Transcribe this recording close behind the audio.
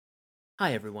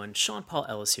Hi everyone, Sean Paul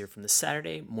Ellis here from the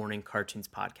Saturday Morning Cartoons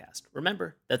Podcast.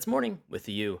 Remember, that's morning with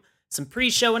a U. Some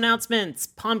pre-show announcements,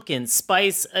 Pumpkin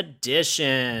Spice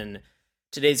Edition.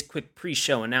 Today's quick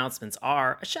pre-show announcements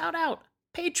are a shout out,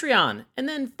 Patreon, and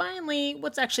then finally,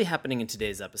 what's actually happening in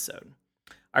today's episode.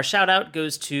 Our shout out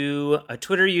goes to a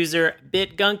Twitter user,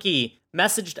 BitGunky,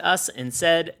 messaged us and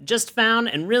said, just found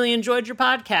and really enjoyed your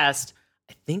podcast.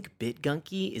 I think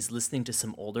BitGunky is listening to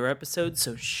some older episodes,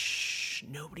 so shh,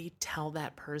 nobody tell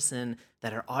that person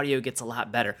that our audio gets a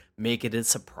lot better. Make it a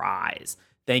surprise.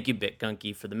 Thank you,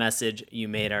 BitGunky, for the message. You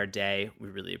made our day. We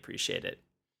really appreciate it.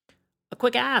 A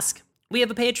quick ask. We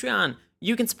have a Patreon.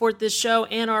 You can support this show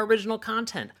and our original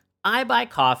content. I buy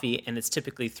coffee, and it's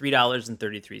typically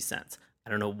 $3.33. I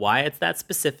don't know why it's that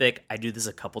specific. I do this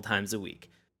a couple times a week.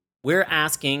 We're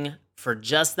asking for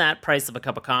just that price of a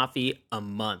cup of coffee a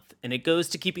month, and it goes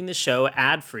to keeping the show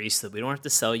ad-free so that we don't have to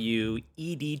sell you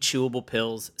ED chewable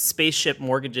pills, spaceship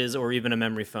mortgages, or even a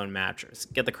memory foam mattress.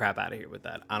 Get the crap out of here with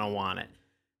that. I don't want it.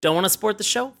 Don't want to support the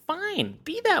show? Fine.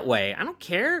 Be that way. I don't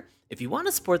care. If you want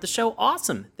to support the show,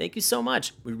 awesome. Thank you so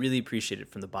much. We really appreciate it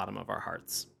from the bottom of our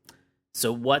hearts.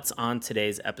 So what's on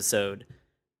today's episode?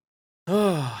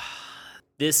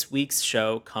 This week's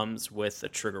show comes with a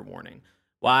trigger warning.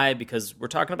 Why? Because we're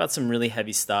talking about some really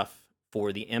heavy stuff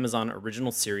for the Amazon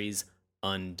original series,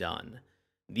 Undone.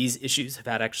 These issues have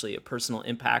had actually a personal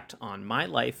impact on my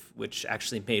life, which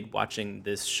actually made watching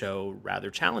this show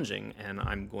rather challenging, and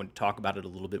I'm going to talk about it a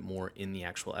little bit more in the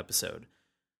actual episode.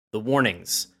 The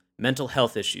warnings: mental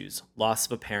health issues, loss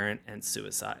of a parent, and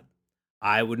suicide.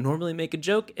 I would normally make a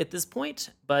joke at this point,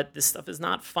 but this stuff is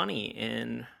not funny,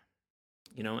 and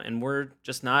we're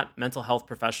just not mental health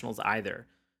professionals either.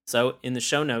 So in the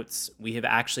show notes, we have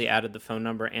actually added the phone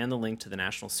number and the link to the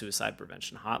National Suicide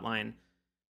Prevention Hotline.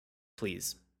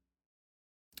 Please.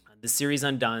 The series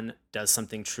Undone does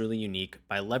something truly unique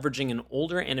by leveraging an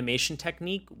older animation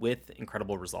technique with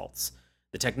incredible results.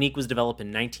 The technique was developed in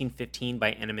 1915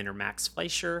 by animator Max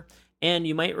Fleischer, and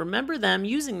you might remember them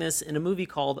using this in a movie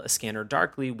called A Scanner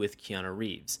Darkly with Keanu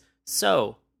Reeves.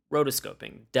 So,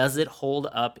 rotoscoping, does it hold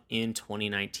up in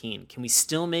 2019? Can we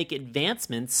still make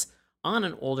advancements on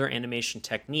an older animation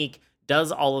technique?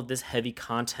 Does all of this heavy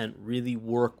content really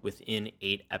work within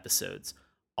 8 episodes?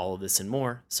 All of this and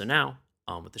more. So now,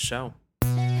 on with the show.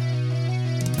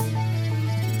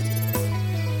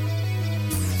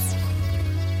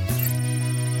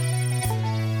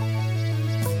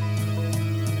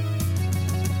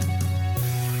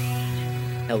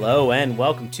 Hello and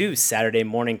welcome to Saturday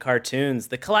Morning Cartoons,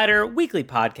 the Collider weekly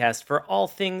podcast for all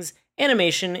things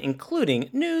animation, including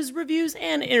news, reviews,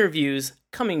 and interviews,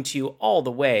 coming to you all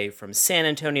the way from San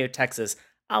Antonio, Texas.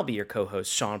 I'll be your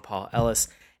co-host, Sean Paul Ellis,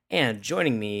 and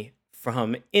joining me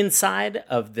from inside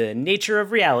of the nature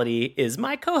of reality is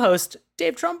my co-host,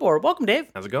 Dave Trumbore. Welcome, Dave.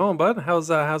 How's it going, bud? How's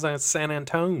San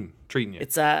Antonio treating you?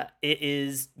 It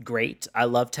is great. I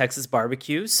love Texas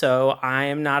barbecue, so I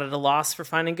am not at a loss for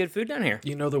finding good food down here.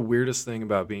 You know, the weirdest thing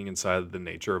about being inside the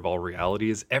nature of all reality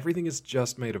is everything is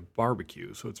just made of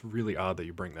barbecue, so it's really odd that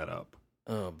you bring that up.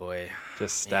 Oh boy,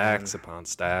 just stacks upon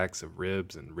stacks of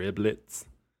ribs and riblets.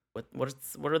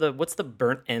 What's the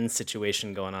burnt end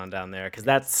situation going on down there? Because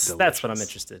that's what I'm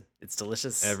interested. It's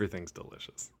delicious. Everything's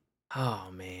delicious. Oh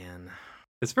man,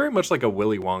 it's very much like a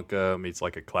Willy Wonka meets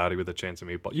like a Cloudy with a Chance of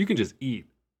Meatball. You can just eat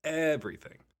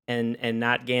everything and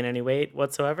not gain any weight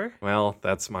whatsoever. Well,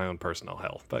 that's my own personal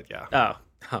health, but yeah.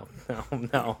 Oh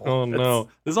no. Oh no.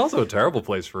 This is also a terrible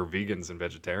place for vegans and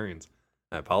vegetarians.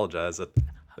 I apologize. That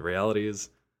the reality is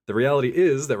that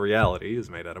reality is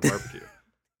made out of barbecue.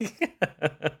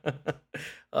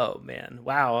 Oh man,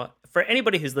 wow. For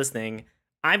anybody who's listening,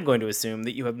 I'm going to assume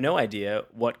that you have no idea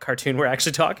what cartoon we're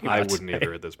actually talking about. I wouldn't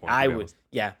either at this point. I would.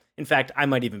 Yeah. In fact, I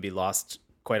might even be lost,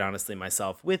 quite honestly,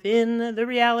 myself within the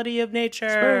reality of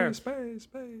nature. Space.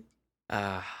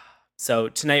 So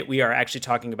tonight we are actually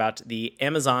talking about the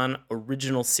Amazon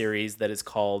original series that is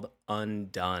called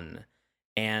Undone.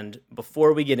 And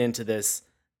before we get into this,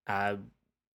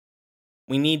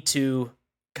 we need to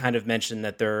kind of mention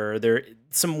that there are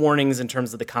some warnings in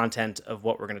terms of the content of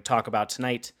what we're going to talk about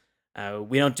tonight.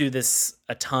 We don't do this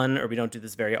a ton, or we don't do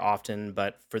this very often,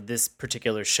 but for this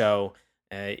particular show,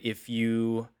 if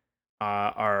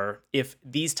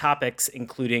these topics,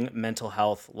 including mental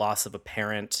health, loss of a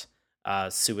parent,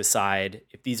 suicide,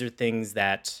 if these are things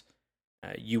that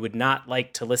you would not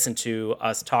like to listen to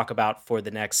us talk about for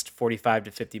the next 45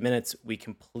 to 50 minutes, we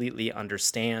completely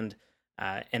understand.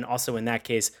 And also in that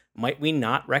case, might we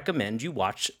not recommend you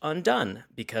watch Undone?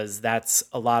 Because that's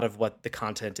a lot of what the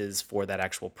content is for that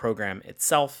actual program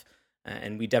itself.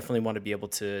 And we definitely want to be able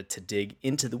to dig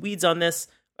into the weeds on this.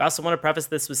 I also want to preface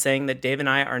this with saying that Dave and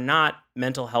I are not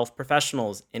mental health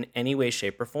professionals in any way,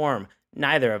 shape, or form.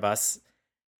 Neither of us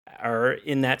are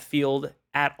in that field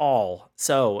at all.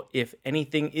 So if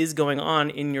anything is going on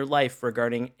in your life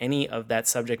regarding any of that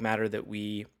subject matter that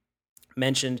we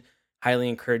mentioned, highly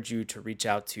encourage you to reach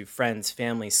out to friends,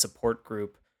 family, support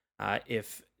group.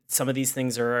 If some of these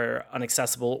things are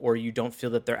inaccessible or you don't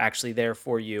feel that they're actually there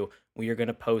for you, we are going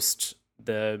to post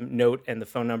the note and the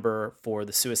phone number for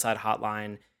the suicide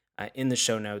hotline in the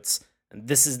show notes. And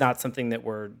this is not something that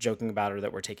we're joking about or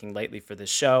that we're taking lightly for this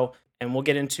show. And we'll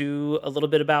get into a little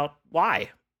bit about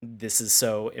why this is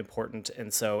so important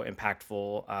and so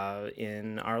impactful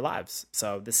in our lives.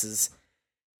 So this is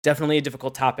definitely a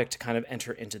difficult topic to kind of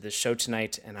enter into this show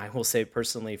tonight. And I will say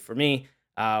personally for me,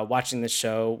 watching this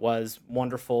show was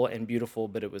wonderful and beautiful,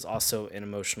 but it was also an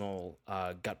emotional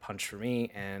gut punch for me.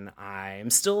 And I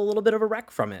am still a little bit of a wreck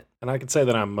from it. And I can say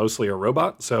that I'm mostly a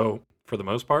robot, so for the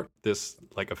most part, this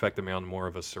affected me on more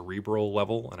of a cerebral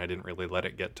level, and I didn't really let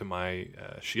it get to my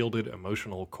shielded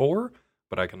emotional core,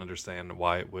 but I can understand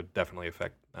why it would definitely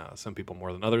affect some people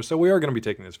more than others. So we are going to be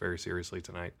taking this very seriously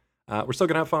tonight. We're still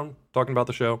going to have fun talking about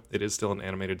the show. It is still an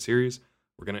animated series.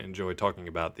 We're going to enjoy talking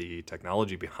about the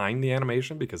technology behind the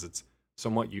animation because it's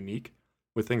somewhat unique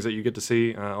with things that you get to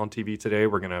see on TV today.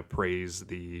 We're going to praise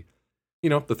the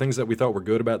things that we thought were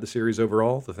good about the series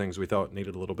overall, the things we thought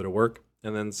needed a little bit of work,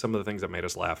 and then some of the things that made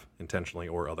us laugh intentionally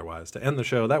or otherwise to end the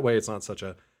show. That way it's not such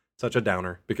a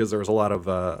downer because there was a lot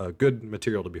of good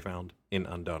material to be found in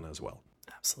Undone as well.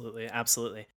 Absolutely,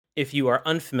 absolutely. If you are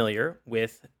unfamiliar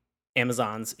with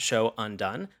Amazon's show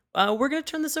Undone, we're going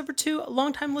to turn this over to a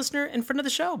longtime listener and friend of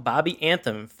the show, Bobby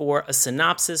Anthem, for a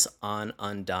synopsis on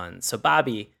Undone. So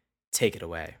Bobby, take it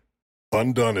away.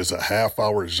 Undone is a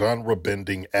half-hour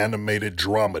genre-bending animated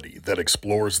dramedy that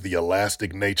explores the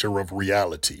elastic nature of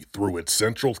reality through its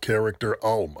central character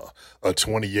Alma, a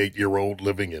 28-year-old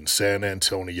living in San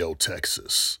Antonio,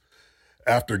 Texas.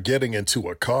 After getting into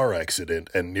a car accident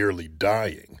and nearly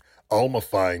dying, Alma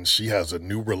finds she has a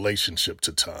new relationship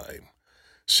to time.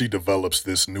 She develops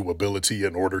this new ability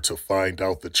in order to find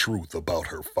out the truth about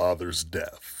her father's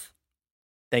death.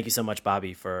 Thank you so much,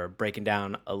 Bobby, for breaking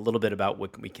down a little bit about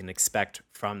what we can expect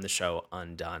from the show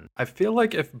Undone. I feel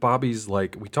like if Bobby's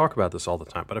we talk about this all the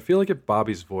time, but I feel like if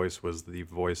Bobby's voice was the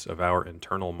voice of our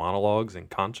internal monologues and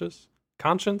conscience,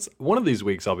 one of these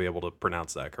weeks I'll be able to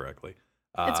pronounce that correctly.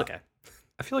 It's okay.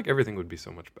 I feel like everything would be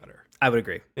so much better. I would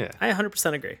agree. Yeah. I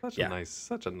 100% agree.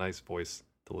 Such a nice voice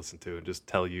to listen to and just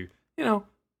tell you,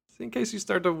 in case you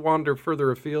start to wander further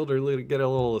afield or get a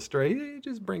little astray, it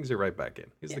just brings you right back in.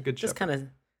 He's the good just shepherd. kind of,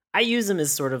 I use him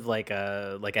as sort of like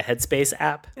a Headspace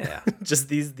app. Yeah. Just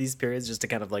these periods just to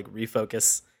kind of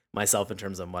refocus myself in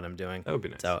terms of what I'm doing. That would be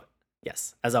nice. So,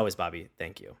 yes, as always, Bobby,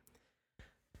 thank you.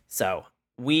 So,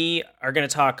 we are going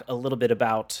to talk a little bit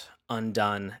about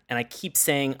Undone, and I keep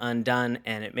saying Undone,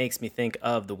 and it makes me think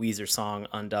of the Weezer song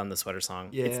Undone, the sweater song.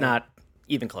 Yeah. It's not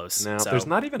even close. No, there's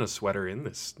not even a sweater in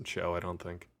this show, I don't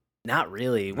think. Not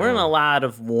really. We're in a lot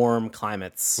of warm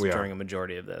climates We are. during a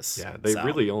majority of this. Yeah, they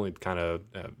really only kind of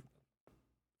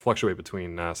fluctuate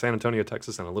between San Antonio,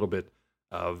 Texas, and a little bit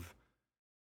of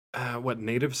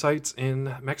native sites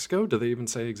in Mexico. Do they even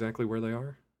say exactly where they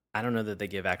are? I don't know that they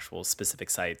give actual specific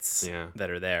sites Yeah. that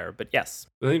are there, but yes.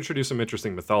 They introduce some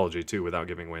interesting mythology too, without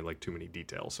giving away too many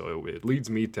details. So it leads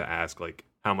me to ask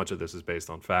how much of this is based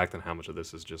on fact and how much of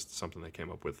this is just something they came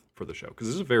up with for the show, because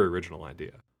this is a very original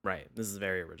idea. Right. This is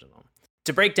very original.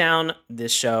 To break down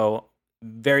this show,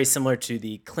 very similar to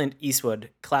the Clint Eastwood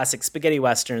classic spaghetti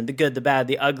western, The Good, the Bad,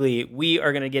 the Ugly, we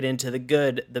are going to get into the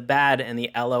good, the bad, and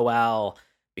the LOL,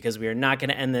 because we are not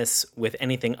going to end this with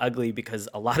anything ugly, because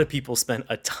a lot of people spent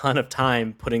a ton of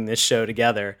time putting this show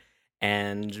together,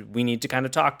 and we need to kind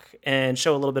of talk and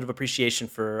show a little bit of appreciation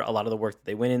for a lot of the work that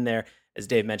they went in there. As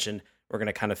Dave mentioned, we're going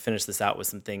to kind of finish this out with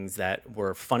some things that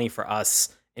were funny for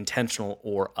us, intentional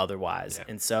or otherwise. Yeah.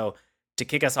 And so to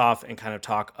kick us off and kind of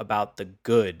talk about the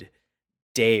good,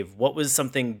 Dave, what was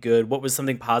something good? What was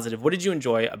something positive? What did you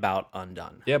enjoy about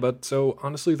Undone? Yeah, but so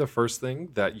honestly, the first thing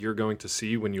that you're going to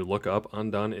see when you look up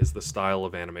Undone is the style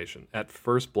of animation. At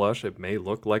first blush, it may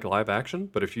look like live action,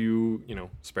 but if you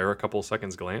spare a couple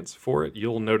seconds glance for it,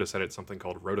 you'll notice that it's something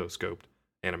called rotoscoped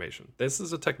animation. This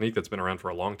is a technique that's been around for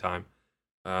a long time.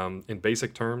 In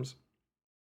basic terms,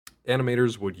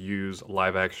 animators would use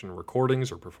live action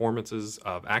recordings or performances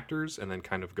of actors and then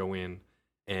kind of go in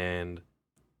and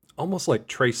almost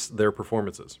trace their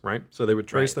performances, right? So they would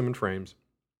trace them in frames.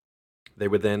 They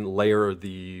would then layer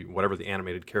whatever the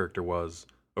animated character was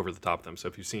over the top of them. So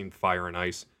if you've seen Fire and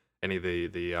Ice, any of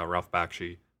the Ralph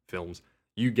Bakshi films,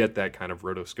 you get that kind of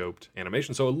rotoscoped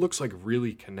animation. So it looks like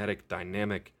really kinetic,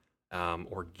 dynamic,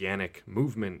 organic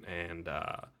movement, and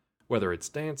whether it's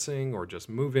dancing or just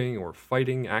moving or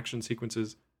fighting action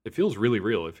sequences, it feels really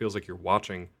real. It feels like you're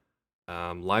watching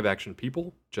live action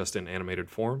people just in animated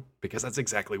form, because that's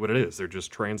exactly what it is. They're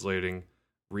just translating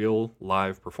real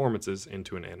live performances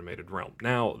into an animated realm.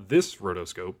 Now, this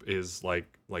rotoscope is like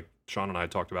Sean and I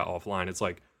talked about offline. It's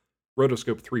like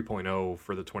rotoscope 3.0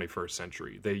 for the 21st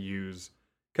century. They use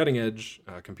cutting edge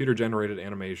computer generated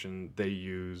animation. They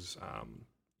use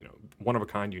one of a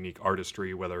kind unique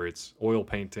artistry, whether it's oil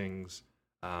paintings,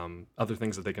 other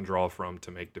things that they can draw from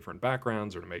to make different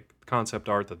backgrounds or to make concept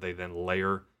art that they then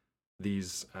layer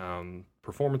these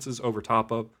performances over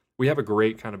top of. We have a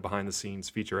great kind of behind the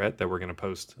scenes featurette that we're going to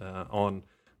post on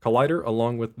Collider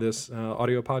along with this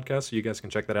audio podcast, so you guys can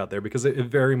check that out there, because it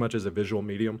very much is a visual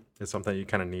medium. It's something you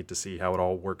kind of need to see how it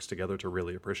all works together to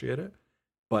really appreciate it.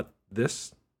 But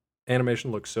this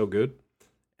animation looks so good,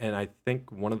 and I think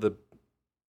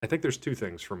there's two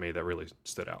things for me that really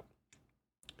stood out.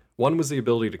 One was the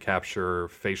ability to capture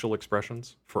facial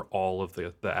expressions for all of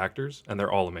the actors, and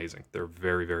they're all amazing. They're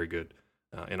very, very good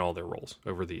in all their roles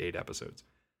over the 8 episodes.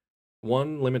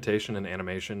 One limitation in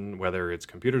animation, whether it's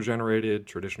computer-generated,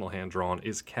 traditional hand-drawn,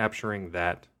 is capturing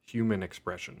that human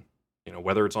expression.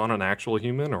 Whether it's on an actual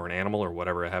human or an animal or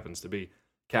whatever it happens to be,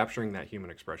 capturing that human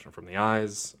expression from the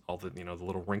eyes, all the the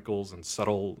little wrinkles and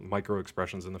subtle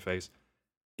micro-expressions in the face.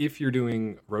 If you're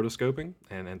doing rotoscoping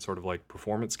and sort of like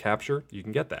performance capture, you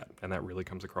can get that, and that really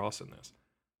comes across in this.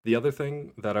 The other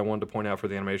thing that I wanted to point out for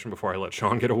the animation before I let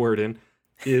Sean get a word in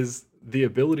is the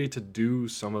ability to do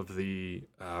some of the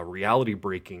reality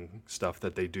breaking stuff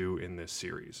that they do in this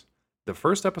series. The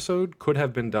first episode could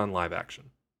have been done live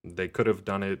action. They could have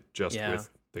done it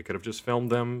they could have just filmed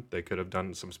them. They could have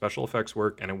done some special effects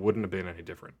work, and it wouldn't have been any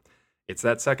different. It's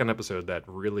that second episode that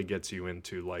really gets you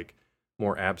into like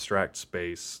more abstract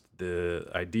space, the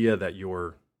idea that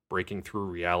you're breaking through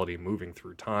reality, moving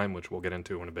through time, which we'll get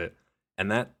into in a bit.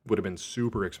 And that would have been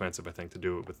super expensive, I think, to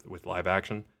do it with live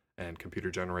action and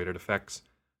computer-generated effects.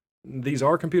 These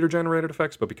are computer-generated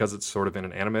effects, but because it's sort of in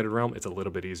an animated realm, it's a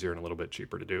little bit easier and a little bit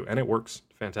cheaper to do. And it works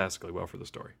fantastically well for the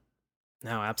story.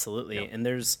 No, absolutely. Yeah. And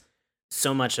there's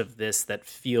so much of this that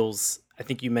feels, I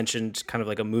think you mentioned kind of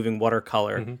like a moving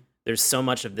watercolor. Mm-hmm. There's so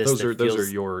much of this those are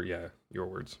your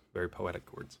words, very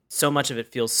poetic words. So much of it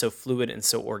feels so fluid and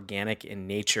so organic in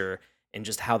nature, and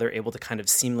just how they're able to kind of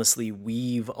seamlessly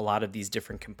weave a lot of these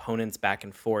different components back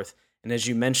and forth. And as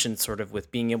you mentioned, sort of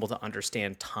with being able to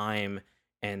understand time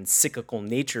and cyclical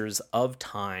natures of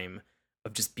time,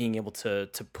 of just being able to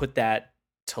put that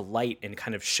to light and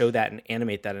kind of show that and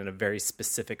animate that in a very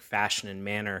specific fashion and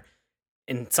manner.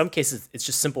 In some cases, it's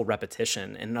just simple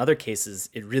repetition. And in other cases,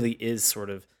 it really is sort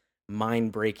of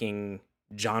mind-breaking,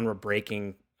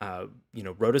 genre-breaking,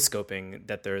 rotoscoping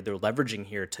that they're leveraging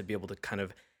here to be able to kind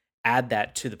of add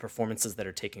that to the performances that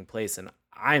are taking place. And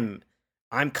I'm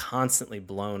constantly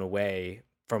blown away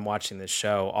from watching this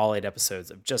show, all 8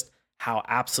 episodes, of just how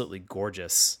absolutely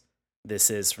gorgeous this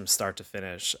is from start to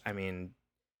finish. I mean,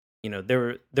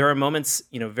 there are moments,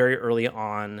 very early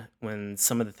on when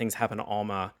some of the things happen to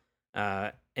Alma,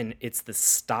 and it's the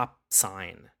stop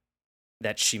sign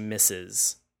that she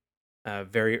misses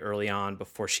very early on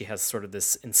before she has sort of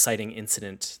this inciting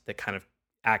incident that kind of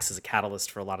acts as a catalyst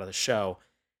for a lot of the show.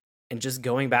 And just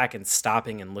going back and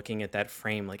stopping and looking at that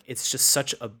frame, like, it's just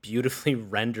such a beautifully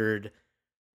rendered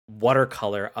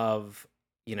watercolor of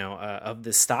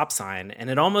this stop sign. And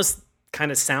it almost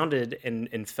kind of sounded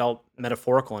and felt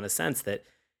metaphorical in a sense that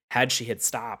had she had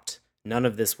stopped, none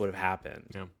of this would have happened.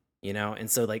 Yeah. And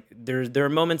so like there are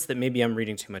moments that maybe I'm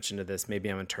reading too much into this, maybe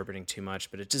I'm interpreting too much,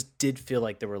 but it just did feel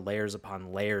like there were layers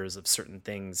upon layers of certain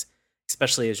things,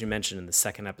 especially as you mentioned in the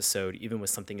second episode, even with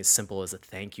something as simple as a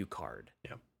thank you card.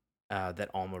 Yeah. That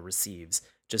Alma receives,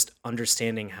 just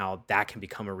understanding how that can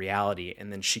become a reality,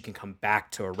 and then she can come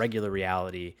back to a regular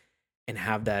reality and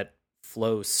have that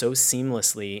flow so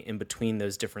seamlessly in between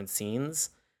those different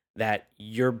scenes that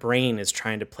your brain is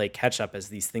trying to play catch up as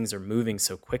these things are moving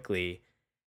so quickly.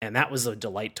 And that was a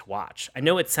delight to watch. I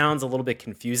know it sounds a little bit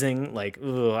confusing, like,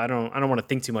 I don't want to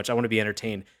think too much. I want to be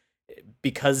entertained.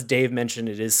 Because Dave mentioned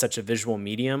it is such a visual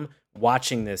medium,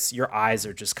 watching this, your eyes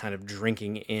are just kind of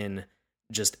drinking in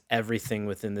just everything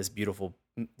within this beautiful,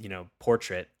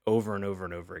 portrait over and over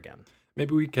and over again.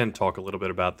 Maybe we can talk a little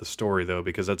bit about the story, though,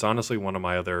 because that's honestly one of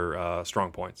my other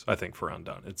strong points, I think, for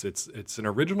Undone. It's an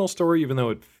original story, even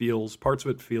though parts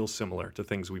of it feel similar to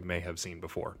things we may have seen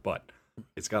before. But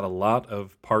it's got a lot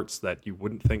of parts that you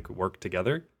wouldn't think work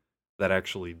together that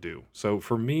actually do. So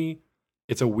for me,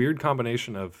 it's a weird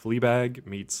combination of Fleabag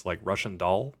meets like Russian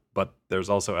Doll, but there's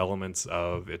also elements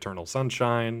of Eternal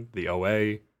Sunshine, the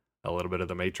OA, a little bit of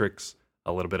The Matrix,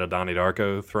 a little bit of Donnie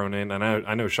Darko thrown in. And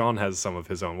I know Sean has some of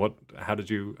his own. How did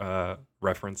you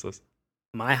reference this?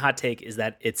 My hot take is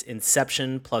that it's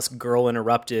Inception plus Girl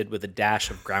Interrupted with a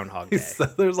dash of Groundhog Day. So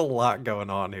there's a lot going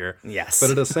on here. Yes. But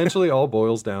it essentially all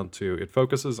boils down to, it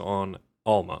focuses on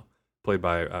Alma, played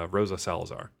by Rosa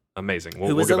Salazar. Amazing.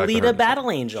 Who was Alita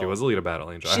Battle Angel. She was Alita Battle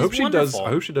Angel. She's I hope she wonderful. does. I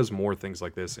hope she does more things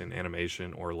like this in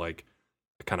animation, or like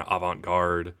kind of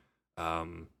avant-garde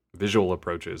visual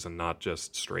approaches, and not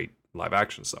just straight live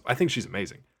action stuff. I think she's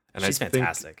amazing. And she's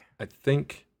fantastic. I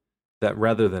think that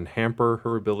rather than hamper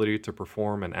her ability to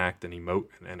perform and act and emote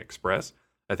and express,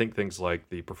 I think things like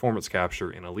the performance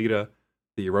capture in Alita,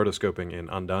 the rotoscoping in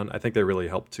Undone, I think they really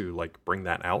help to like bring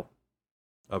that out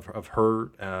of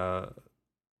her,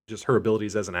 just her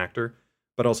abilities as an actor,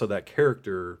 but also that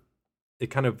character, it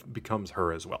kind of becomes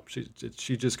her as well.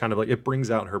 She just kind of like, it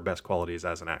brings out her best qualities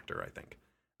as an actor, I think.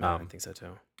 I think so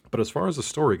too. But as far as the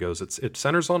story goes, it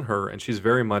centers on her, and she's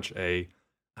very much a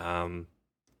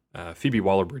Phoebe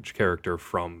Waller-Bridge character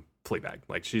from Fleabag.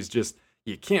 Like, she's just,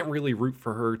 you can't really root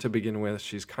for her to begin with.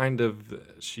 She's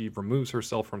she removes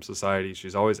herself from society.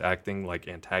 She's always acting like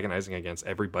antagonizing against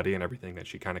everybody and everything that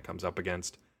she kind of comes up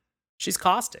against. She's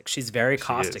caustic. She's very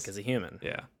caustic as a human.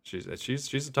 Yeah, she's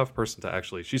a tough person to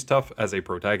actually. She's tough as a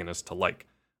protagonist to like,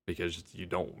 because you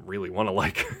don't really want to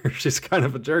like her. She's kind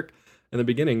of a jerk in the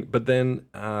beginning, but then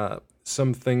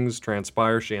some things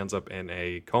transpire. She ends up in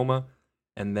a coma,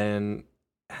 and then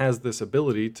has this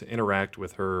ability to interact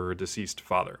with her deceased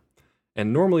father.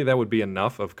 And normally that would be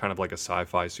enough of kind of like a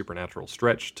sci-fi supernatural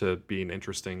stretch to be an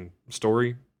interesting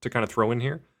story to kind of throw in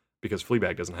here, because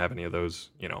Fleabag doesn't have any of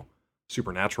those,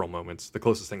 supernatural moments. The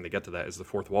closest thing they get to that is the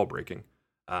fourth wall breaking.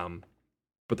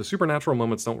 But the supernatural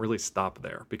moments don't really stop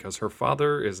there, because her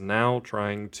father is now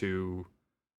trying to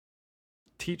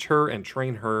teach her and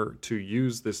train her to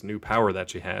use this new power that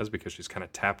she has, because she's kind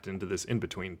of tapped into this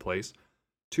in-between place,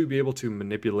 to be able to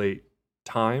manipulate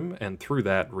time and through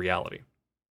that reality.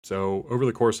 So over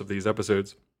the course of these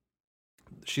episodes,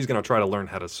 she's going to try to learn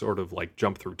how to sort of like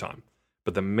jump through time.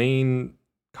 But the main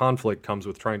conflict comes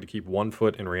with trying to keep one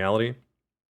foot in reality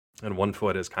and one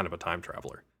foot as kind of a time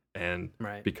traveler. And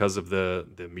because of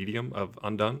the medium of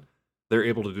Undone, they're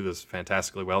able to do this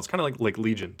fantastically well. It's kind of like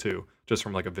Legion too, just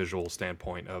from like a visual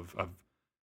standpoint of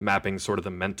mapping sort of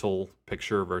the mental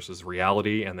picture versus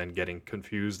reality, and then getting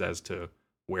confused as to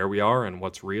where we are and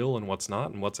what's real and what's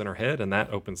not and what's in our head, and that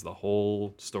opens the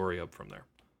whole story up from there.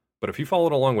 But if you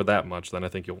followed along with that much, then I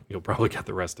think you'll probably get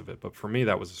the rest of it. But for me,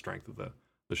 that was the strength of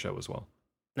the show as well.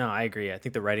 No, I agree. I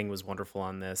think the writing was wonderful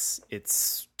on this.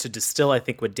 It's to distill, I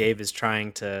think, what Dave is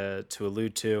trying to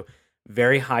allude to.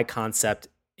 Very high concept,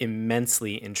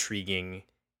 immensely intriguing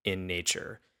in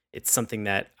nature. It's something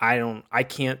that I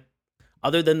can't,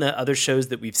 other than the other shows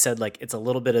that we've said, like, it's a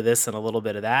little bit of this and a little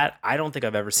bit of that, I don't think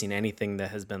I've ever seen anything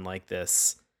that has been like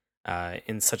this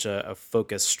in such a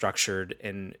focused, structured,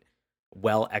 and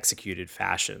well-executed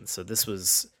fashion. So this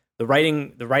was, the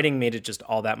writing made it just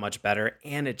all that much better,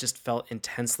 and it just felt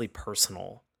intensely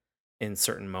personal in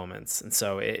certain moments. And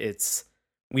so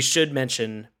we should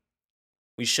mention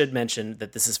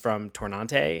that this is from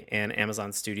Tornante and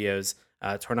Amazon Studios.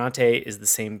 Tornante is the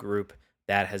same group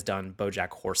that has done BoJack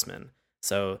Horseman.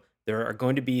 So there are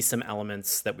going to be some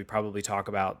elements that we probably talk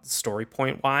about story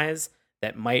point wise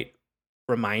that might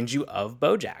remind you of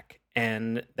BoJack,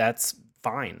 and that's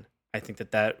fine. I think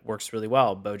that works really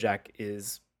well. BoJack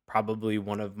is probably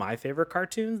one of my favorite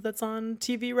cartoons that's on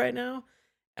TV right now.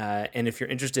 And if you're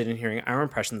interested in hearing our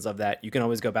impressions of that, you can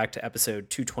always go back to episode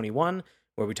 221,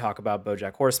 where we talk about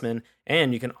BoJack Horseman.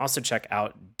 And you can also check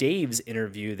out Dave's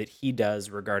interview that he does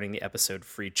regarding the episode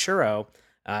Free Churro,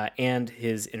 and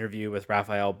his interview with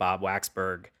Raphael Bob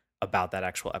Waxberg about that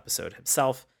actual episode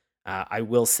himself. I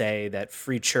will say that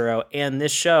Free Churro and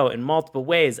this show, in multiple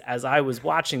ways, as I was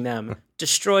watching them,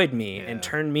 destroyed me and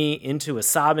turned me into a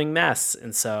sobbing mess.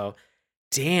 And so,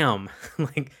 damn,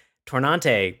 like,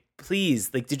 Tornante,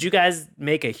 please, like, did you guys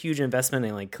make a huge investment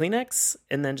in like Kleenex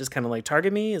and then just kind of like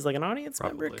target me as like an audience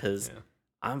member? Because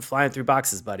I'm flying through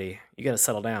boxes, buddy. You got to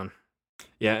settle down.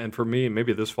 Yeah, and for me,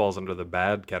 maybe this falls under the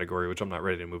bad category, which I'm not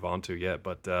ready to move on to yet.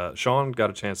 But Sean got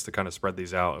a chance to kind of spread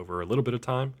these out over a little bit of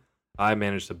time. I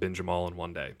managed to binge them all in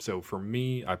one day. So for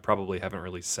me, I probably haven't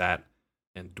really sat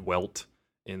and dwelt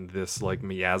in this like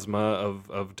miasma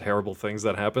of terrible things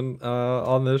that happen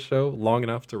on this show long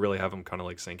enough to really have them kind of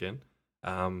like sink in.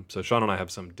 So Sean and I have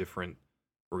some different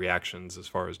reactions as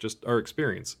far as just our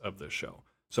experience of this show.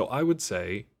 So I would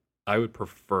say I would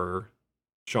prefer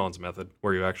Sean's method,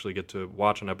 where you actually get to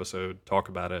watch an episode, talk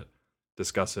about it,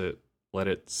 discuss it, let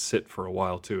it sit for a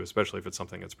while too, especially if it's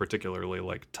something that's particularly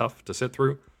like tough to sit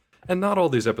through. And not all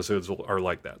these episodes are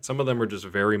like that. Some of them are just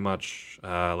very much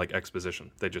like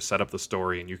exposition. They just set up the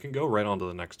story and you can go right on to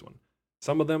the next one.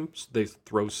 Some of them, they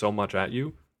throw so much at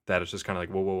you that it's just kind of like,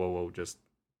 whoa, whoa, whoa, whoa, just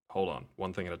hold on.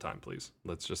 One thing at a time, please.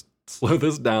 Let's just slow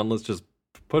this down. Let's just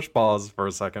push pause for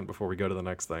a second before we go to the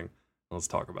next thing. Let's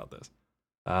talk about this.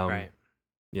 Right.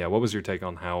 Yeah, what was your take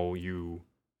on how you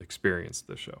experienced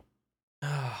this show?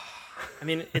 I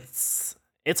mean, it's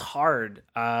hard.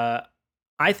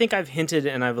 I think I've hinted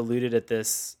and I've alluded at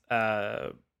this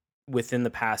within the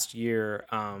past year,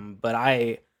 but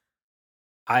I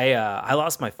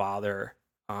lost my father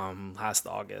last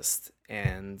August,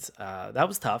 and that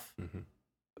was tough. Mm-hmm.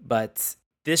 But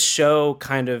this show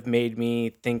kind of made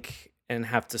me think and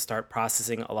have to start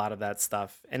processing a lot of that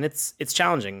stuff, and it's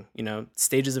challenging. You know,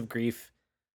 stages of grief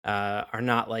are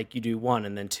not like you do 1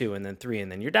 and then 2 and then 3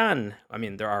 and then you're done. I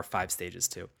mean, there are 5 stages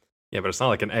too. Yeah, but it's not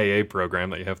like an AA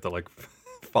program that you have to like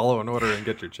follow an order and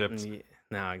get your chips.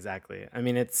 No, exactly. I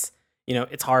mean, it's, you know,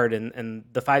 it's hard. And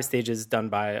the 5 stages done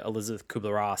by Elizabeth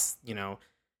Kubler-Ross, you know,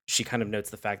 she kind of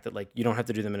notes the fact that like you don't have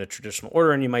to do them in a traditional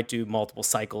order, and you might do multiple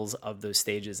cycles of those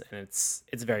stages. And it's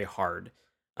very hard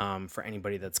for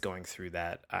anybody that's going through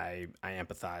that. I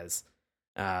empathize.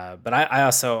 But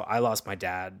I lost my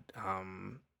dad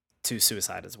to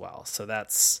suicide as well. So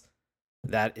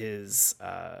that is,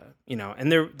 you know,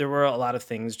 and there were a lot of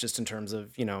things just in terms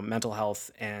of, you know, mental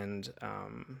health and,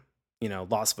 you know,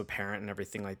 loss of a parent and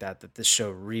everything like that this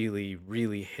show really,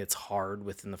 really hits hard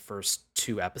within the first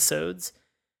 2 episodes.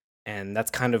 And that's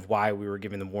kind of why we were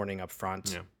giving the warning up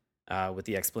front with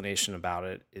the explanation about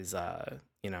it is,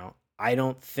 you know, I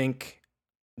don't think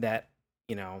that,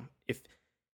 you know,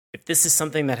 if this is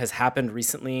something that has happened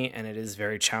recently and it is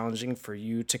very challenging for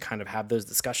you to kind of have those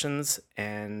discussions,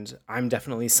 and I'm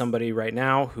definitely somebody right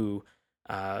now who,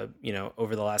 you know,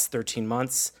 over the last 13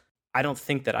 months, I don't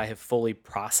think that I have fully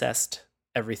processed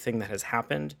everything that has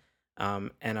happened.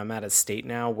 And I'm at a state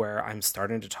now where I'm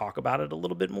starting to talk about it a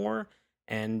little bit more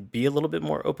and be a little bit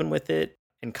more open with it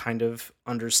and kind of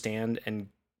understand. And,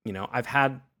 you know, I've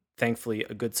had, thankfully,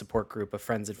 a good support group of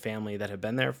friends and family that have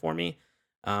been there for me.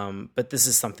 But this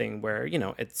is something where, you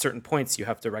know, at certain points you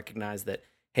have to recognize that,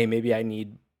 hey, maybe I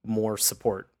need more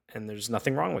support, and there's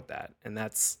nothing wrong with that. And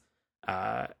that's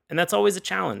always a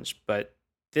challenge. But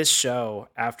this show,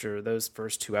 after those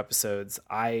first 2 episodes,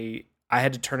 I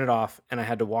had to turn it off and I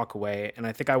had to walk away. And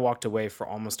I think I walked away for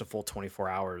almost a full 24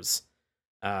 hours.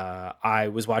 I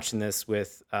was watching this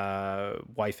with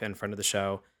wife and friend of the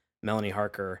show, Melanie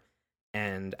Harker.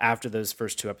 And after those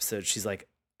first 2 episodes, she's like,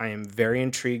 I am very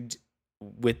intrigued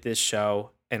with this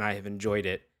show and I have enjoyed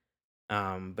it.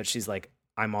 But she's like,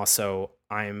 I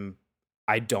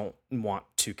don't want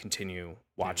to continue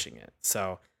watching it.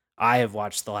 So I have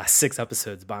watched the last 6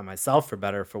 episodes by myself, for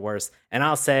better or for worse. And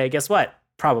I'll say, guess what?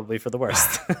 Probably for the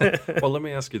worst. Well, let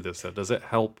me ask you this, though. Does it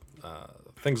help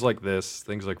things like this,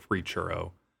 things like Free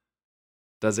Churro?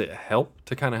 Does it help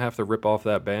to kind of have to rip off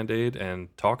that Band-Aid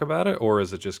and talk about it? Or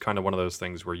is it just kind of one of those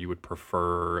things where you would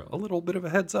prefer a little bit of a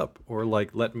heads up, or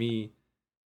like, let me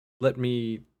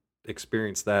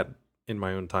experience that in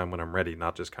my own time when I'm ready,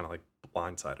 not just kind of like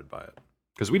blindsided by it?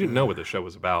 Because we didn't know what the show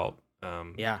was about,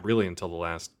 really, until the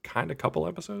last kind of couple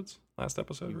episodes. Last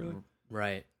episode, really.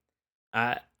 Right.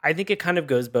 I think it kind of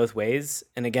goes both ways.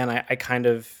 And again, I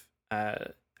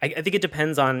think it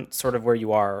depends on sort of where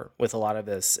you are with a lot of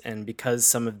this. And because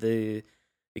some of these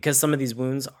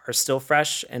wounds are still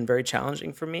fresh and very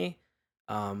challenging for me,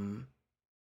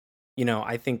 you know,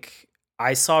 I think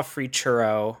I saw Free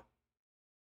Churro.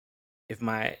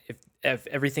 If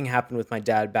everything happened with my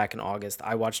dad back in August,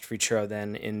 I watched Free Churro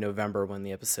then in November when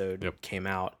the episode came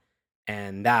out.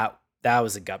 And that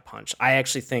was a gut punch. I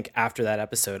actually think after that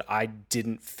episode, I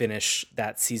didn't finish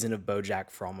that season of BoJack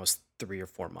for almost 3 or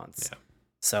 4 months. Yeah.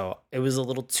 So it was a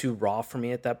little too raw for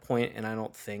me at that point, and I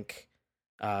don't think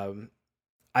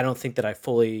that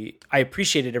I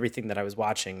appreciated everything that I was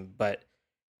watching, but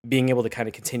being able to kind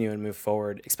of continue and move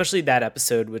forward, especially that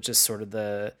episode, which is sort of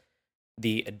the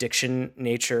addiction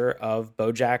nature of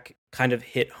BoJack, kind of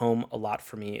hit home a lot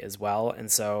for me as well.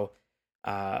 And so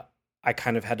I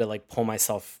kind of had to like pull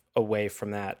myself away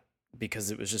from that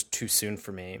because it was just too soon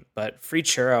for me. But Free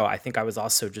Churro, I think I was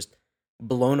also just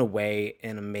blown away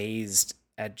and amazed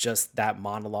at just that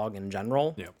monologue in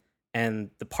general. Yeah. And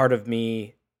the part of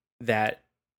me that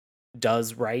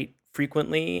does write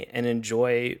frequently and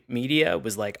enjoy media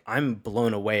was like, I'm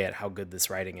blown away at how good this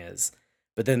writing is.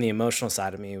 But then the emotional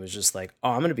side of me was just like,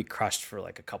 oh, I'm going to be crushed for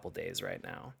like a couple days right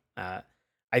now.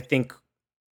 I think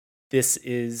this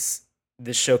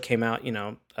show came out,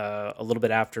 a little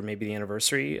bit after maybe the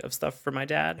anniversary of stuff for my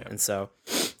dad. Yeah. And so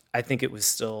I think it was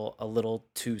still a little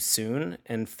too soon,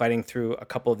 and fighting through a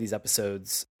couple of these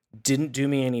episodes didn't do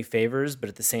me any favors, but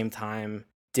at the same time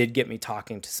did get me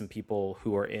talking to some people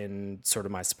who are in sort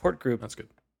of my support group. That's good.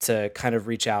 To kind of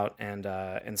reach out and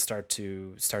start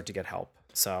to get help.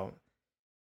 So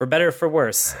for better or for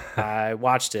worse, I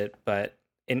watched it, but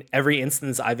in every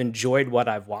instance I've enjoyed what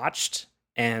I've watched,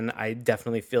 and I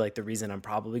definitely feel like the reason I'm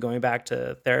probably going back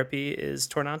to therapy is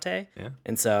Tornante. Yeah.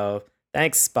 And so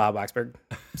thanks, Bob Waxberg.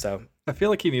 So I feel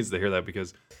like he needs to hear that,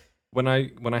 because when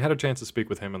I had a chance to speak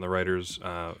with him and the writers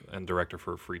and director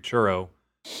for Free Churro,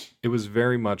 it was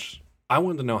very much, I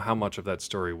wanted to know how much of that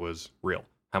story was real,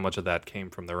 how much of that came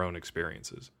from their own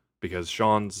experiences. Because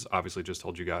Sean's obviously just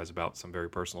told you guys about some very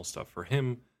personal stuff for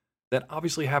him that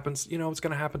obviously happens, it's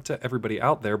going to happen to everybody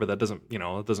out there, but that doesn't,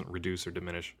 it doesn't reduce or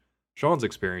diminish Sean's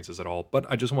experiences at all. But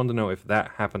I just wanted to know if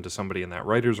that happened to somebody in that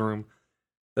writer's room,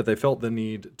 that they felt the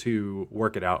need to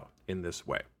work it out in this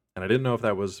way. And I didn't know if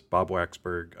that was Bob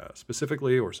Waxberg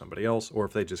specifically or somebody else, or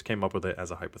if they just came up with it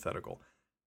as a hypothetical.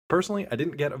 Personally, I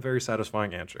didn't get a very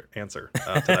satisfying answer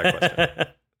to that question.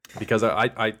 Because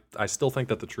I still think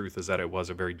that the truth is that it was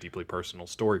a very deeply personal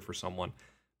story for someone.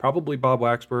 Probably Bob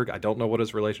Waxberg. I don't know what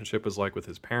his relationship is like with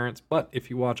his parents, but if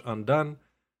you watch Undone,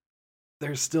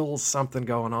 there's still something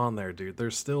going on there, dude.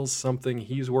 There's still something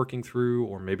he's working through,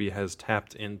 or maybe has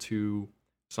tapped into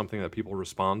something that people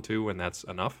respond to, and that's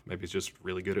enough. Maybe he's just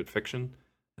really good at fiction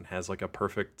and has like a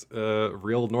perfect,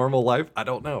 real, normal life. I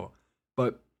don't know.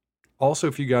 But also,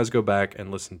 if you guys go back and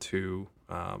listen to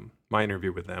my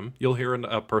interview with them, you'll hear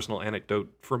a personal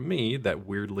anecdote from me that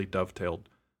weirdly dovetailed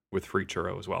with Free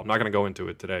Churro as well. I'm not going to go into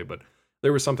it today, but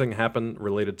there was something happen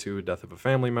related to a death of a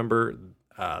family member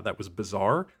that was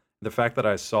bizarre. The fact that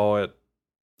I saw it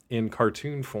in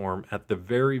cartoon form at the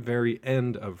very, very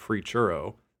end of Free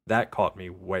Churro, that caught me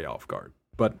way off guard.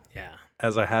 But yeah,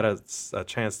 as I had a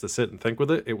chance to sit and think with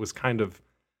it, it was kind of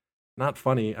not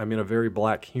funny. I mean, a very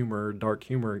black humor, dark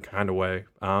humor kind of way.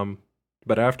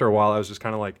 But after a while, I was just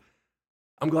kind of like,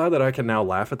 I'm glad that I can now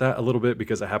laugh at that a little bit,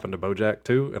 because it happened to BoJack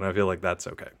too, and I feel like that's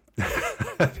okay.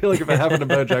 I feel like if it happened to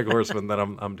BoJack Horseman, then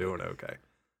I'm doing okay.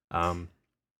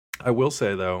 I will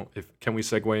say though, can we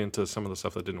segue into some of the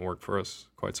stuff that didn't work for us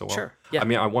quite so well? Sure. Yeah. I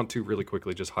mean, I want to really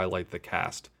quickly just highlight the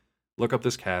cast. Look up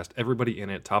this cast. Everybody in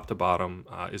it, top to bottom,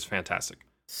 is fantastic.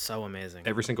 So amazing.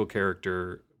 Every single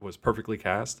character was perfectly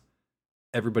cast.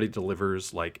 Everybody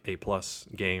delivers like A+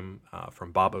 game,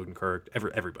 from Bob Odenkirk.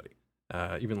 Everybody.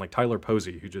 Even like Tyler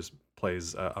Posey, who just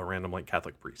plays a random like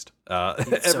Catholic priest.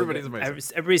 Everybody's amazing.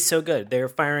 Everybody's so good. They're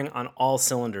firing on all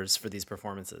cylinders for these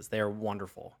performances. They are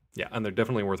wonderful. Yeah, and they're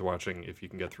definitely worth watching if you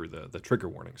can get through the trigger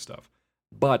warning stuff.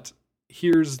 But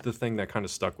here's the thing that kind of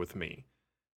stuck with me.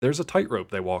 There's a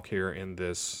tightrope they walk here in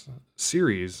this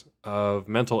series of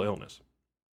mental illness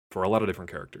for a lot of different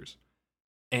characters.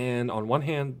 And on one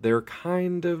hand, they're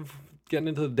kind of getting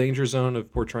into the danger zone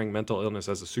of portraying mental illness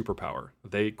as a superpower.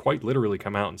 They quite literally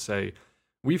come out and say,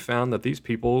 we found that these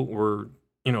people were,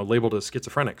 labeled as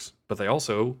schizophrenics, but they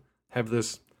also have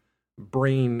this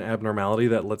brain abnormality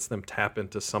that lets them tap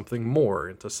into something more,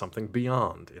 into something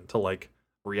beyond, into like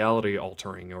reality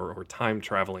altering or time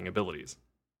traveling abilities.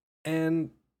 And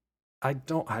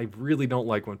I really don't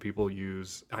like when people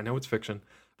use, I know it's fiction,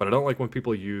 but I don't like when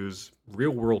people use real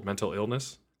world mental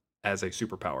illness as a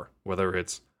superpower, whether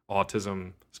it's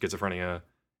autism, schizophrenia,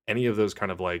 any of those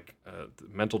kind of like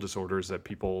mental disorders that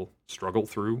people struggle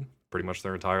through pretty much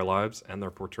their entire lives, and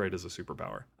they're portrayed as a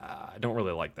superpower. I don't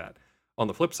really like that. On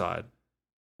the flip side,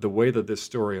 the way that this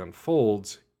story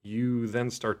unfolds, you then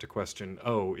start to question,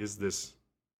 is this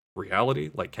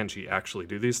reality? Like, can she actually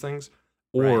do these things?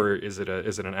 Or is it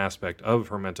an aspect of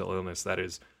her mental illness that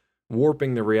is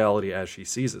warping the reality as she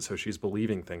sees it, so she's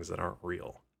believing things that aren't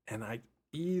real? And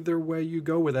either way you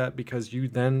go with that, because you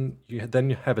then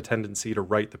have a tendency to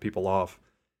write the people off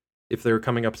if they're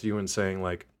coming up to you and saying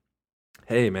like,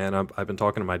 hey man, I've been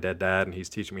talking to my dead dad and he's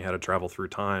teaching me how to travel through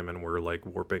time and we're like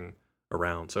warping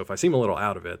around. So if I seem a little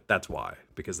out of it, that's why,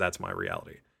 because that's my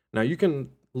reality. Now you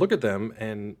can look at them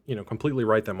and, completely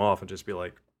write them off and just be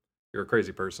like, you're a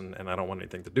crazy person and I don't want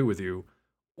anything to do with you.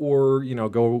 Or,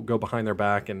 go behind their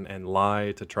back and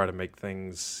lie to try to make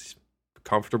things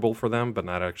comfortable for them, but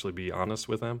not actually be honest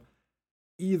with them.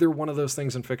 Either one of those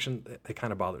things in fiction, it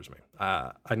kind of bothers me.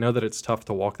 I know that it's tough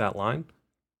to walk that line,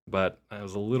 but I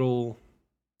was a little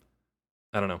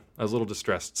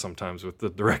distressed sometimes with the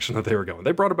direction that they were going.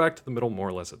 They brought it back to the middle more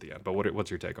or less at the end, but what's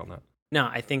your take on that? No,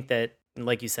 I think that,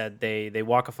 like you said, they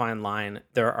walk a fine line.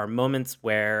 There are moments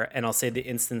where, and I'll say the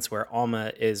instance where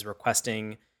Alma is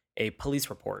requesting a police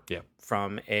report Yeah.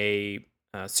 from a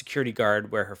security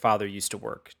guard where her father used to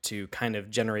work to kind of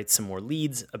generate some more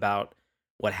leads about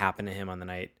what happened to him on the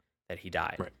night that he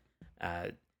died.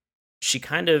 Right. She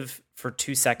kind of, for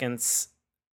 2 seconds,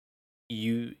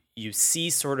 you see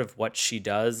sort of what she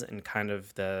does and kind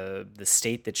of the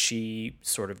state that she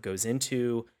sort of goes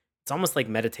into. It's almost like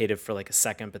meditative for like a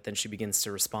second, but then she begins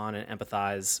to respond and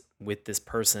empathize with this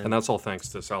person. And that's all thanks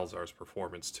to Salazar's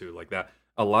performance too. Like that,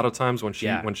 a lot of times when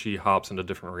she hops into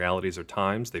different realities or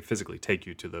times, they physically take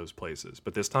you to those places.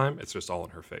 But this time, it's just all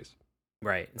in her face.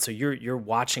 Right. And so you're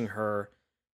watching her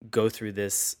go through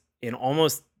this in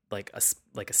almost like a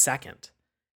second,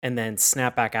 and then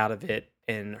snap back out of it.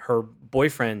 And her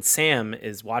boyfriend Sam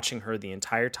is watching her the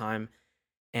entire time,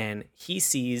 and he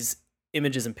sees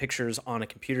images and pictures on a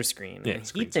computer screen, Yeah,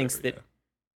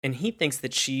 and he thinks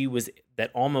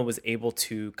that Alma was able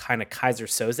to kind of Kaiser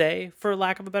Soze, for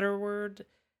lack of a better word,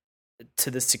 to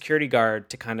the security guard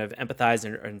to kind of empathize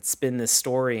and spin this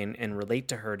story and relate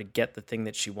to her to get the thing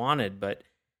that she wanted. But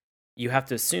you have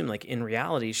to assume, like, in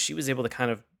reality, she was able to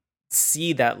kind of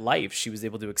see that life. She was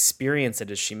able to experience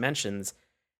it, as she mentions.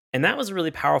 And that was a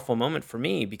really powerful moment for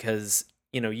me because,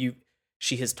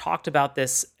 she has talked about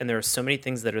this and there are so many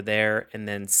things that are there. And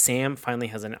then Sam finally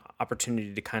has an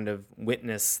opportunity to kind of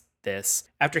witness this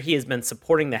after he has been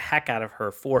supporting the heck out of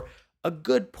her for a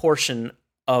good portion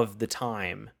of the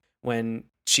time. When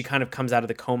she kind of comes out of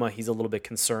the coma, he's a little bit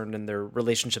concerned and their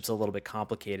relationship's a little bit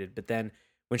complicated. But then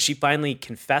when she finally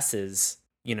confesses,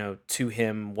 to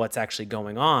him what's actually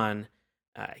going on,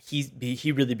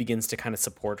 he really begins to kind of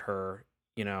support her,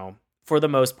 for the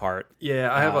most part.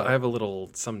 Yeah, I have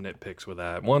some nitpicks with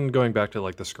that. One, going back to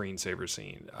like the screensaver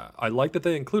scene, I like that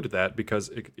they included that because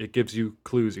it gives you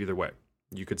clues either way.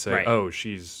 You could say, oh,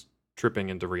 she's tripping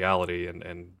into reality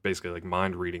and basically like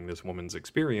mind reading this woman's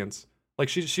experience. Like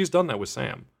she's done that with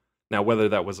Sam. Now, whether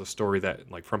that was a story that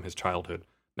like from his childhood,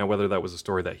 whether that was a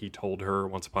story that he told her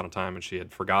once upon a time and she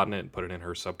had forgotten it and put it in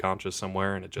her subconscious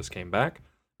somewhere and it just came back,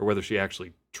 or whether she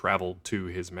actually traveled to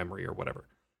his memory or whatever.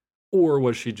 Or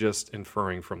was she just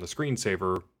inferring from the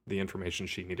screensaver the information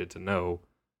she needed to know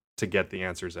to get the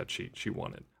answers that she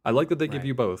wanted? I like that they give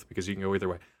you both because you can go either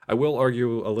way. I will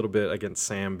argue a little bit against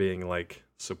Sam being like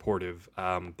supportive.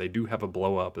 They do have a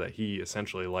blow up that he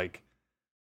essentially like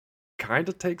kind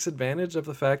of takes advantage of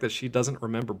the fact that she doesn't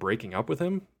remember breaking up with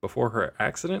him before her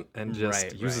accident and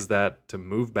just uses that to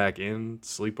move back in,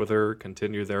 sleep with her,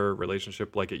 continue their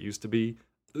relationship like it used to be.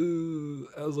 Ooh,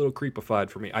 that was a little creepified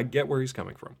for me. I get where he's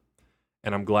coming from.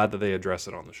 And I'm glad that they address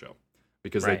it on the show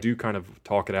because they do kind of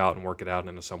talk it out and work it out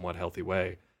in a somewhat healthy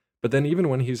way. But then even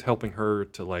when he's helping her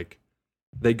to like,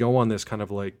 they go on this kind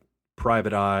of like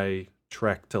private eye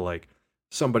trek to like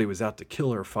somebody was out to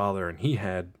kill her father and he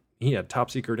had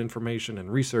top secret information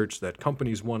and research that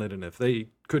companies wanted. And if they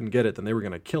couldn't get it, then they were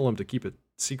going to kill him to keep it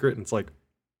secret. And it's like,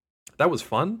 that was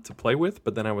fun to play with.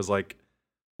 But then I was like,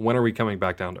 when are we coming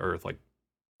back down to earth? Like,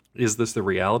 is this the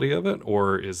reality of it,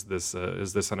 or is this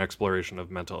an exploration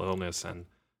of mental illness and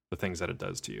the things that it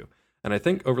does to you? And I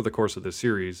think over the course of this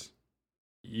series,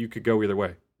 you could go either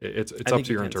way. It's up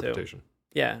to your interpretation. Too.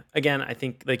 Yeah. Again, I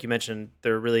think, like you mentioned,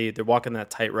 they're walking that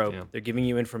tightrope. Yeah. They're giving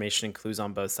you information and clues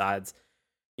on both sides.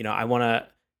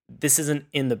 This isn't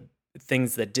in the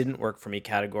things that didn't work for me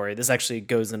category. This actually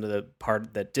goes into the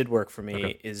part that did work for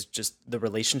me, is just the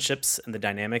relationships and the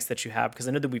dynamics that you have. Because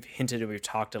I know that we've hinted and we've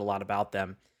talked a lot about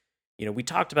them. We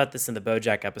talked about this in the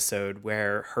BoJack episode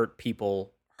where hurt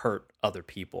people hurt other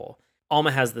people.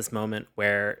 Alma has this moment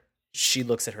where she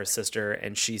looks at her sister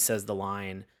and she says the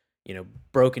line,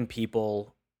 broken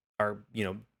people are,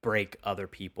 break other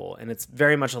people. And it's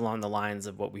very much along the lines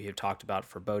of what we have talked about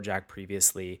for BoJack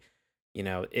previously.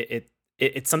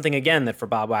 It's something, again, that for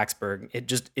Bob Waxberg,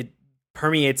 it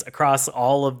permeates across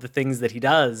all of the things that he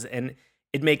does. And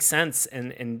it makes sense.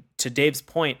 And to Dave's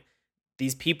point,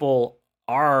 these people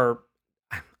are,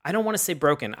 I don't want to say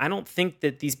broken. I don't think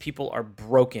that these people are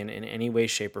broken in any way,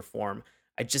 shape, or form.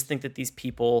 I just think that these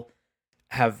people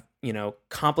have,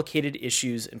 complicated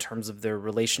issues in terms of their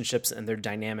relationships and their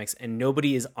dynamics, and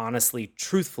nobody is honestly,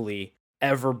 truthfully,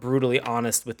 ever brutally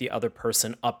honest with the other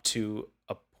person up to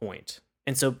a point.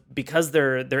 And so because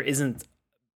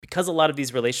because a lot of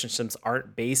these relationships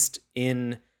aren't based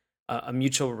in a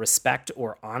mutual respect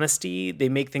or honesty, they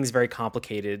make things very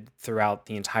complicated throughout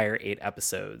the entire 8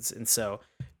 episodes. And so,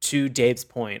 to Dave's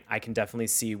point, I can definitely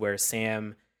see where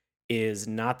Sam is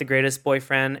not the greatest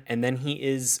boyfriend, and then he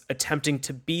is attempting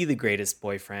to be the greatest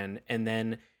boyfriend, and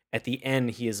then at the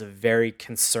end, he is a very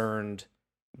concerned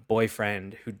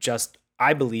boyfriend who just,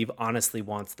 I believe, honestly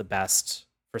wants the best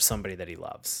for somebody that he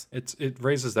loves. It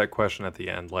raises that question at the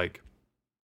end, like,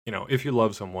 if you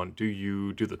love someone, do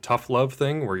you do the tough love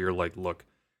thing where you're like, look,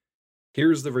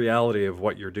 here's the reality of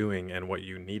what you're doing and what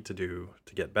you need to do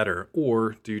to get better?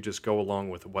 Or do you just go along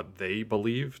with what they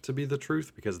believe to be the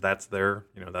truth because that's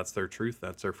that's their truth,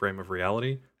 that's their frame of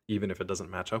reality, even if it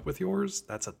doesn't match up with yours?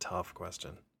 That's a tough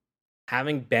question.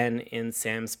 Having been in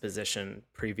Sam's position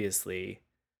previously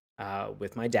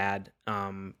with my dad,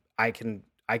 I can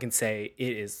say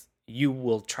it is, you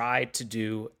will try to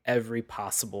do every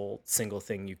possible single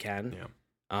thing you can.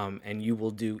 Yeah. And you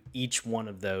will do each one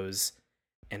of those,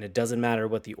 and it doesn't matter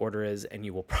what the order is, and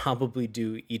you will probably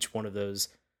do each one of those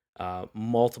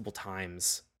multiple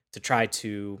times to try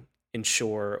to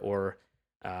ensure or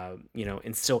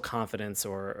instill confidence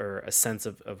or a sense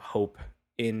of hope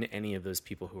in any of those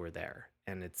people who are there.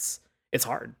 And it's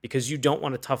hard because you don't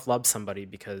want to tough love somebody,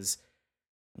 because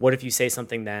what if you say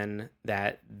something then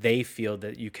that they feel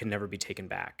that you can never be taken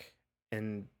back?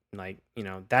 And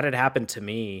that had happened to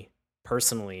me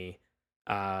personally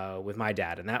with my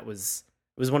dad. And it was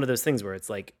one of those things where it's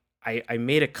like, I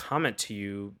made a comment to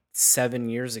you 7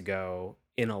 years ago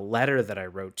in a letter that I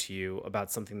wrote to you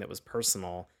about something that was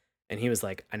personal. And he was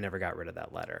like, I never got rid of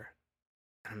that letter.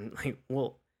 I'm like,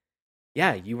 well,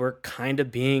 yeah, you were kind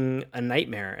of being a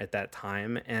nightmare at that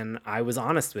time. And I was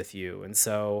honest with you. And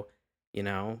so,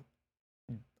 a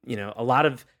lot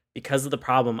of, because of the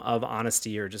problem of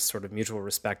honesty or just sort of mutual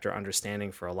respect or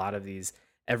understanding for a lot of these,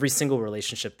 every single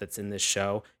relationship that's in this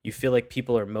show, you feel like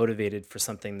people are motivated for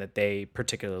something that they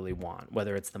particularly want,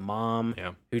 whether it's the mom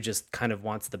who just kind of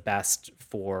wants the best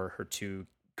for her two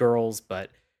girls, but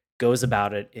goes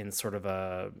about it in sort of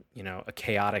a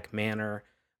chaotic manner.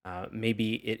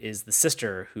 Maybe it is the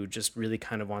sister who just really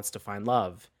kind of wants to find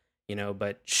love,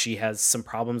 but she has some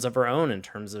problems of her own in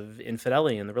terms of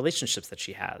infidelity in the relationships that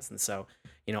she has. And so,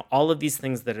 all of these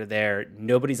things that are there,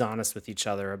 nobody's honest with each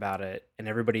other about it. And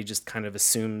everybody just kind of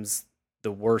assumes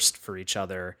the worst for each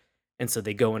other. And so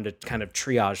they go into kind of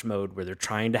triage mode where they're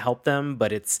trying to help them,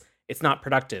 but it's not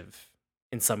productive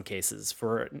in some cases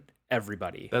for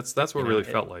everybody. That's what really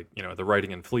felt like, the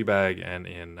writing in Fleabag and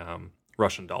in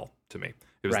Russian Doll to me.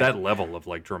 It was that level of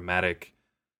like dramatic,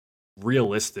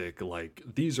 realistic, like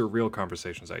these are real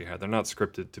conversations that you had. They're not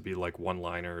scripted to be like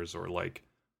one-liners or like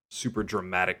super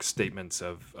dramatic statements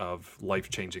of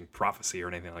life-changing prophecy or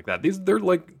anything like that. They're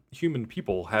like human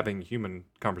people having human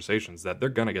conversations that they're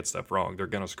gonna get stuff wrong. They're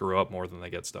gonna screw up more than they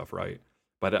get stuff right.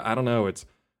 But I don't know.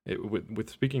 With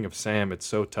speaking of Sam, it's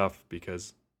so tough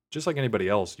because just like anybody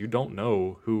else, you don't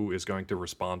know who is going to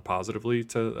respond positively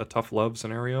to a tough love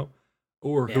scenario,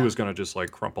 or who is going to just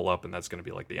like crumple up and that's going to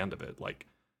be like the end of it. Like,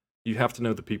 you have to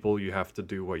know the people, you have to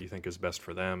do what you think is best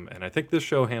for them. And I think this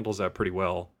show handles that pretty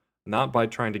well, not by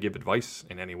trying to give advice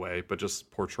in any way, but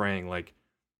just portraying like,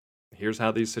 here's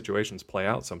how these situations play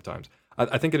out sometimes.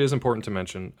 I think it is important to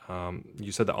mention,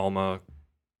 you said that Alma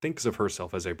thinks of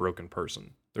herself as a broken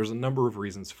person. There's a number of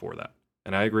reasons for that.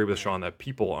 And I agree with Sean that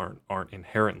people aren't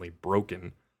inherently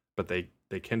broken, but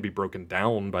they can be broken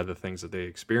down by the things that they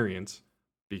experience.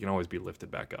 But you can always be lifted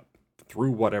back up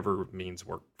through whatever means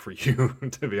work for you,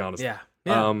 to be honest. Yeah.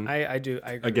 I do.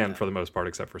 I agree again, for the most part,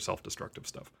 except for self-destructive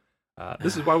stuff.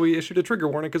 This is why we issued a trigger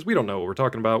warning, because we don't know what we're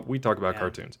talking about. We talk about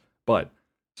cartoons. But,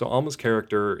 so Alma's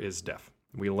character is deaf.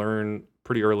 We learn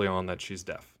pretty early on that she's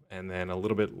deaf. And then a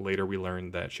little bit later, we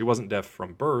learned that she wasn't deaf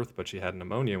from birth, but she had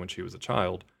pneumonia when she was a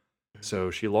child.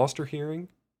 So she lost her hearing,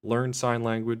 learned sign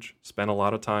language, spent a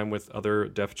lot of time with other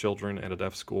deaf children at a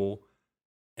deaf school,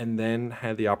 and then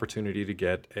had the opportunity to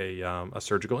get a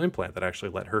surgical implant that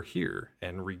actually let her hear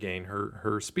and regain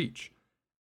her speech.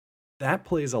 That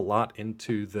plays a lot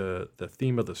into the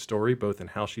theme of the story, both in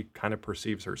how she kind of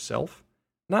perceives herself,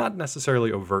 not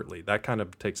necessarily overtly. That kind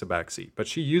of takes a backseat, but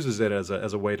she uses it as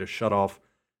a way to shut off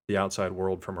the outside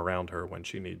world from around her when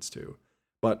she needs to.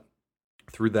 But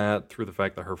through the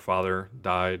fact that her father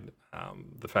died,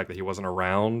 the fact that he wasn't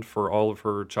around for all of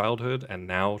her childhood, and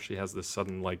now she has this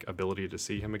sudden like ability to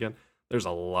see him again, there's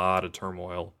a lot of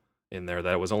turmoil in there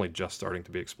that was only just starting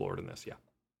to be explored in this.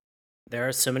 There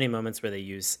are so many moments where they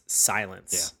use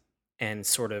silence and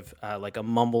sort of like a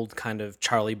mumbled kind of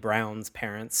Charlie Brown's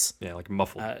Parents. Yeah, like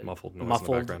muffled noise in the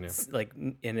background. Yeah. Like,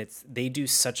 and they do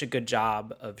such a good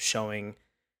job of showing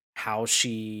how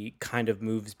she kind of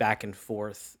moves back and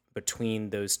forth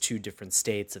between those two different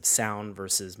states of sound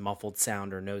versus muffled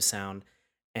sound or no sound.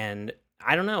 And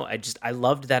I don't know, I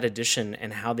loved that addition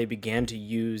and how they began to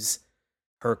use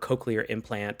her cochlear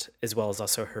implant as well as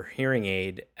also her hearing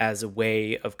aid as a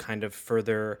way of kind of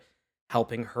further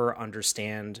helping her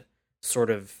understand sort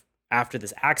of after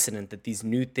this accident that these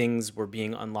new things were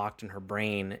being unlocked in her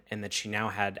brain and that she now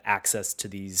had access to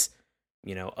these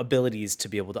abilities to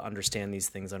be able to understand these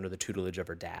things under the tutelage of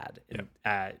her dad. And,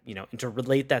 and to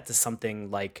relate that to something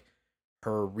like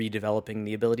her redeveloping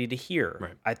the ability to hear.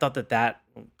 Right. I thought that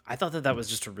was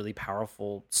just a really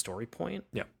powerful story point.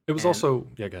 Yeah. It was also,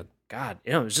 go ahead. God,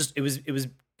 it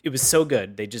was so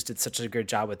good. They just did such a good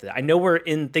job with it. I know we're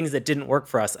in things that didn't work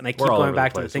for us, and I keep going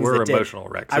back to the things that did. We're emotional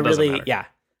wrecks. I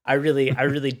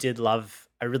really did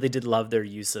love their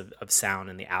use of sound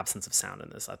and the absence of sound in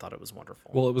this. I thought it was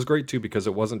wonderful. Well, it was great too because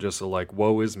it wasn't just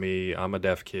woe is me, I'm a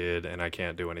deaf kid and I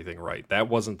can't do anything right. That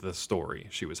wasn't the story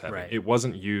she was having. Right. It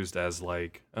wasn't used as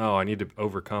I need to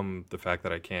overcome the fact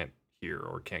that I can't hear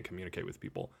or can't communicate with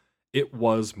people. It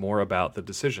was more about the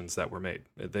decisions that were made.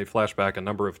 They flash back a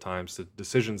number of times to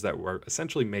decisions that were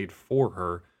essentially made for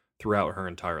her throughout her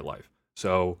entire life.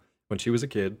 So when she was a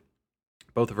kid,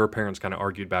 both of her parents kind of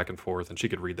argued back and forth, and she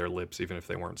could read their lips even if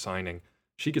they weren't signing.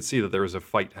 She could see that there was a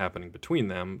fight happening between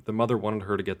them. The mother wanted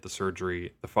her to get the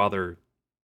surgery. The father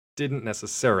didn't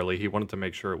necessarily. He wanted to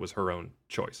make sure it was her own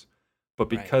choice. But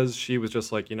because she was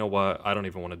just you know what, I don't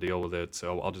even want to deal with it,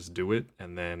 so I'll just do it,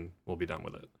 and then we'll be done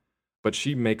with it. But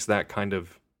she makes that kind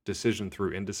of decision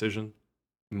through indecision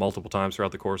multiple times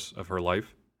throughout the course of her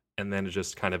life, and then it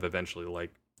just kind of eventually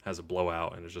has a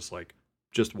blowout, and it's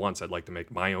just once I'd like to make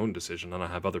my own decision and I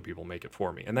have other people make it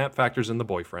for me. And that factors in the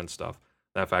boyfriend stuff.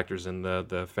 That factors in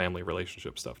the family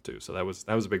relationship stuff too. So that was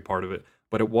a big part of it.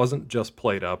 But it wasn't just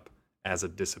played up as a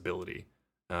disability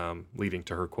leading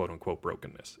to her quote unquote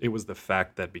brokenness. It was the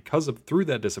fact that through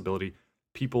that disability,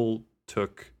 people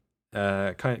took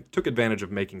advantage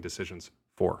of making decisions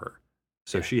for her.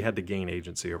 So she had to gain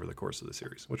agency over the course of the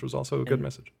series, which was also a good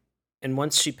message. And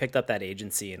once she picked up that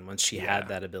agency and once she had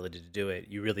that ability to do it,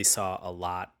 you really saw a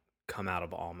lot come out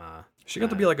of Alma. She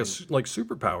got to be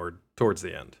super powered towards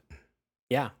the end.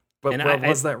 Yeah. But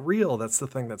was that real? That's the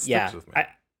thing that sticks with me.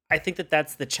 I think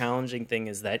that's the challenging thing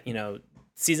is that,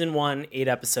 season 1, 8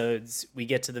 episodes, we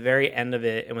get to the very end of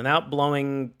it, and without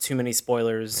blowing too many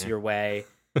spoilers your way,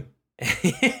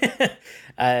 it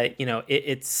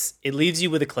leaves you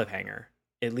with a cliffhanger.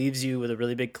 It leaves you with a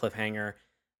really big cliffhanger.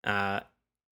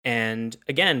 And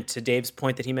again, to Dave's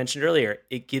point that he mentioned earlier,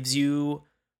 it gives you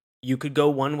could go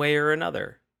one way or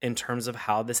another in terms of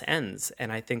how this ends.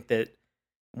 And I think that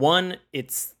 1,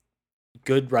 it's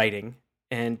good writing,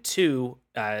 and 2,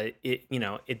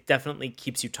 it definitely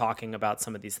keeps you talking about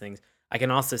some of these things. I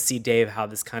can also see, Dave, how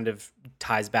this kind of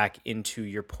ties back into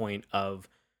your point of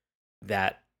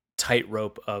that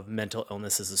tightrope of mental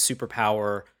illness as a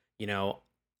superpower.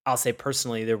 I'll say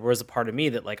personally, there was a part of me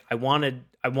that I wanted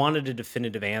a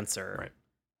definitive answer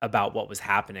about what was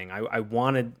happening. I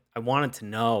wanted to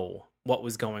know what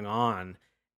was going on,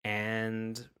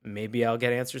 and maybe I'll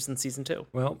get answers in season 2.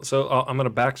 Well, so I'm going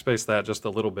to backspace that just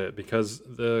a little bit because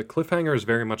the cliffhanger is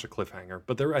very much a cliffhanger,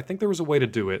 but I think there was a way to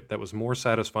do it that was more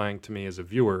satisfying to me as a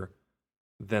viewer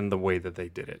than the way that they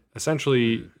did it.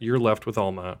 Essentially, you're left with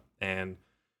Alma, and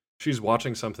she's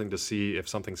watching something to see if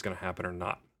something's going to happen or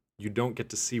not. You don't get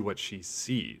to see what she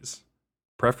sees.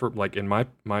 In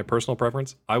my personal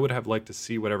preference, I would have liked to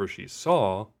see whatever she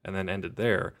saw and then end it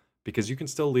there, because you can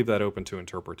still leave that open to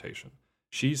interpretation.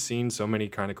 She's seen so many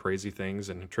kind of crazy things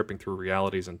and tripping through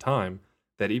realities and time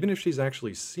that even if she's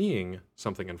actually seeing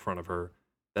something in front of her,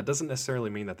 that doesn't necessarily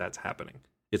mean that that's happening.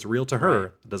 It's real to her.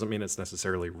 It doesn't mean it's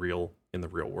necessarily real in the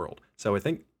real world. So I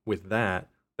think with that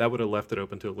would have left it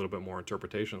open to a little bit more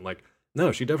interpretation.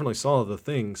 No, she definitely saw the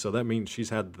thing, so that means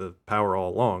she's had the power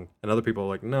all along. And other people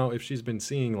are no, if she's been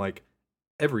seeing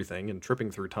everything and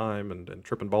tripping through time and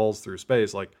tripping balls through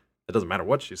space, it doesn't matter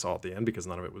what she saw at the end because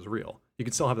none of it was real. You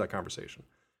can still have that conversation.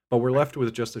 But we're left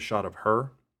with just a shot of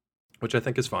her, which I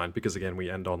think is fine because, again, we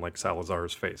end on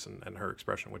Salazar's face and her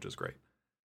expression, which is great.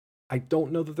 I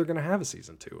don't know that they're going to have a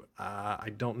season 2.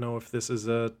 I don't know if this is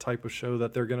a type of show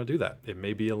that they're going to do that. It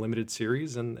may be a limited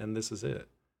series and this is it.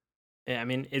 I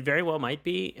mean, it very well might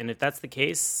be. And if that's the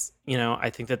case, I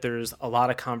think that there's a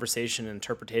lot of conversation and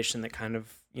interpretation that kind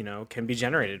of, can be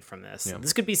generated from this. Yeah.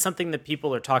 This could be something that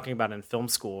people are talking about in film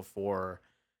school for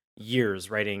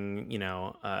years, writing,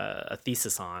 a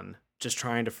thesis on, just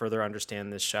trying to further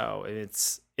understand this show.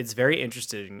 It's very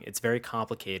interesting. It's very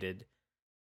complicated.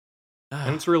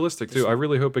 And it's realistic, too. I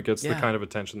really hope it gets the kind of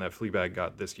attention that Fleabag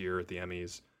got this year at the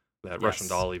Emmys, that Russian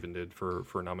Doll even did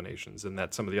for nominations, and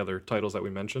that some of the other titles that we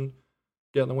mentioned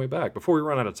get on the way back. Before we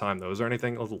run out of time, though, is there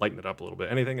anything, let's lighten it up a little bit,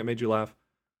 anything that made you laugh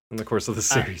in the course of the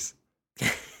series?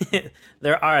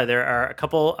 There are a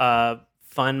couple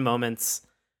fun moments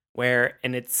where,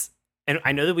 and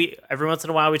I know that every once in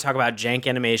a while we talk about jank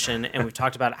animation, and we've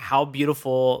talked about how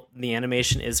beautiful the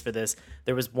animation is for this.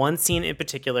 There was one scene in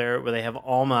particular where they have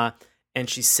Alma, and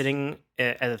she's sitting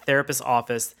at a therapist's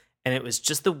office, and it was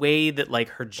just the way that like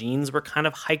her jeans were kind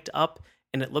of hiked up,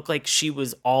 and it looked like she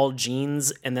was all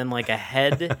jeans and then like a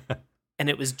head. And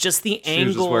it was just the angle. She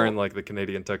was just wearing like the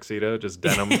Canadian tuxedo, just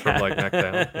denim from like neck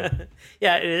down.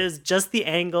 Yeah, it is just the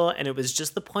angle, and it was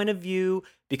just the point of view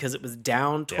because it was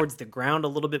down towards the ground a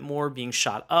little bit more, being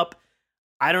shot up.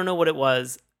 I don't know what it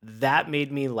was. That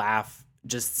made me laugh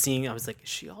just seeing. I was like, is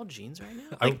she all jeans right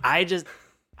now? Like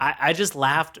I just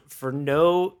laughed for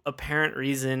no apparent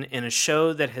reason in a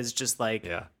show that has just like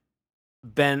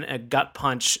been a gut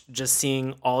punch. Just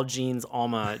seeing all jeans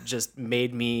Alma just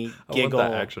made me giggle. I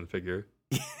want that action figure.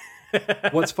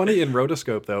 What's funny in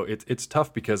rotoscope though, it's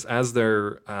tough because as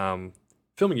they're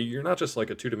filming you, you're not just like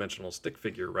a two-dimensional stick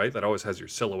figure, right? That always has your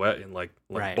silhouette in like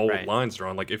bold lines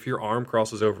drawn. Like if your arm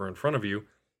crosses over in front of you,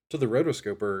 to the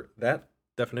rotoscoper, that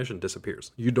definition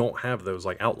disappears. You don't have those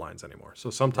like outlines anymore. So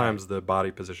sometimes the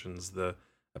body positions, the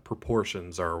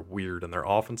proportions are weird and they're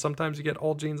off, and sometimes you get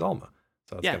all jeans Alma.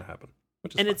 So that's gonna happen.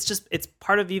 And fun. It's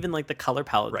part of even like the color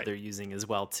palette that they're using as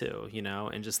well too, you know,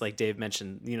 and just like Dave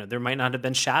mentioned, you know, there might not have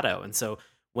been shadow. And so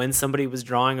when somebody was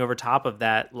drawing over top of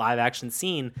that live action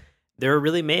scene, there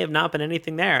really may have not been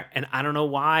anything there. And I don't know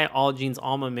why all jeans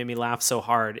Alma made me laugh so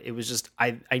hard. It was just,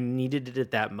 I needed it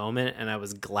at that moment, and I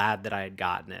was glad that I had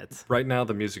gotten it. Right now,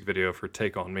 the music video for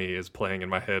Take On Me is playing in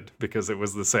my head because it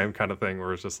was the same kind of thing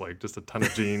where it's just like just a ton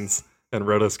of jeans and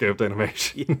rotoscoped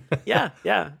animation. Yeah.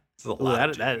 It's a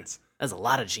lot of jeans. That's a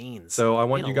lot of jeans. So I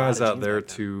want you guys out there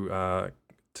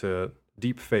to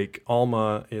deep fake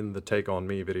Alma in the Take On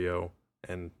Me video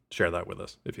and share that with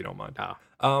us if you don't mind.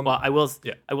 Well, I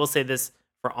will say this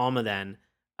for Alma then.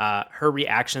 Her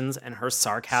reactions and her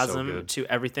sarcasm to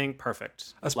everything,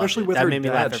 perfect. Especially with that her made me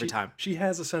dad. laugh every time. She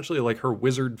has essentially like her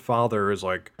wizard father is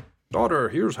like, daughter,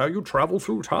 here's how you travel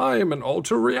through time and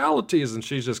alter realities, and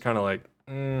she's just kind of like,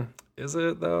 is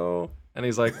it though? And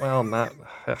he's like, well, not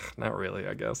really,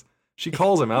 I guess. She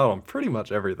calls him out on pretty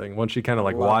much everything when she kind of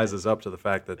like wises up to the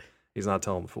fact that he's not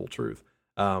telling the full truth.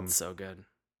 So good.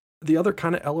 The other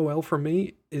kind of LOL for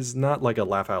me is not like a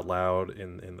laugh out loud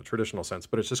in the traditional sense,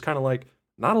 but it's just kind of like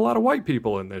not a lot of white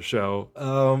people in this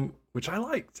show, which I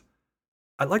liked.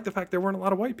 I liked the fact there weren't a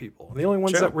lot of white people. And the only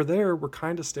ones that were there were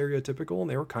kind of stereotypical,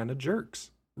 and they were kind of jerks.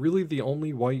 Really, the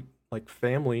only white like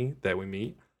family that we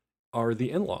meet are the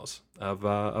in-laws of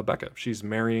Becca. She's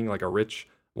marrying like a rich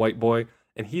white boy.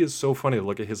 And he is so funny to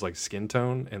look at his like skin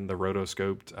tone in the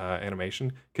rotoscoped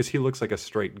animation because he looks like a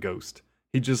straight ghost.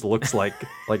 He just looks like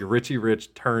Richie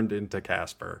Rich turned into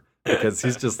Casper because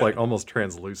he's just like almost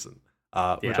translucent,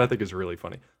 which I think is really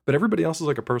funny. But everybody else is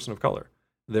like a person of color.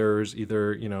 There's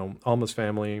either, you know, Alma's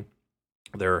family,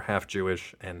 they're half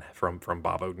Jewish and from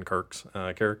Bob Odenkirk's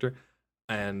character,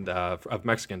 and of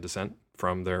Mexican descent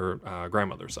from their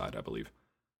grandmother's side, I believe.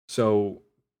 So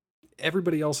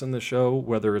everybody else in the show,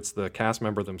 whether it's the cast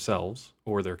member themselves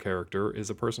or their character, is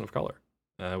a person of color,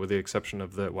 with the exception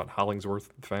of the Hollingsworth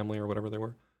family or whatever they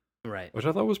were, right? Which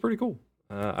I thought was pretty cool.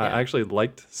 I actually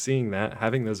liked seeing that,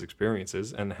 having those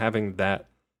experiences, and having that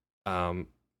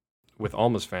with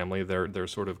Alma's family, their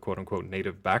sort of quote unquote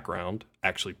native background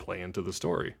actually play into the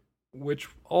story, which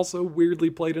also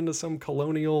weirdly played into some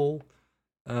colonial,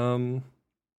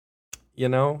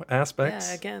 aspects.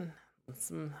 Yeah, again.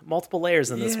 Some multiple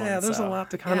layers in this one. Yeah, there's a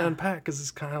lot to kind of unpack because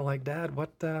it's kind of like, Dad,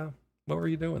 what were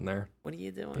you doing there? What are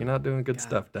you doing? You're not doing good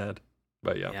stuff, Dad.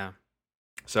 But yeah.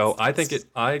 So I think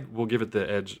I will give it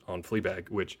the edge on Fleabag,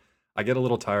 which I get a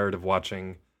little tired of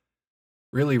watching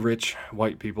really rich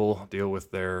white people deal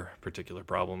with their particular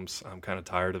problems. I'm kind of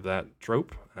tired of that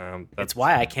trope. That's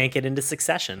why I can't get into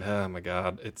Succession. Oh my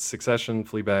God. It's Succession,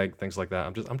 Fleabag, things like that.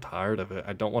 I'm tired of it.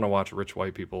 I don't want to watch rich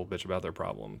white people bitch about their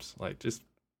problems. Like, just,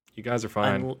 you guys are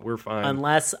fine. We're fine.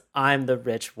 Unless I'm the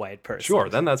rich white person. Sure,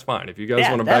 then that's fine. If you guys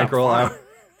want to bankroll our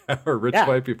rich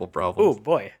white people problems. Oh,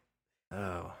 boy.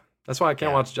 Oh, that's why I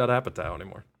can't watch Judd Apatow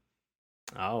anymore.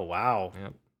 Oh, wow.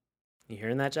 Yep. You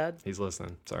hearing that, Judd? He's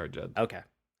listening. Sorry, Judd. Okay.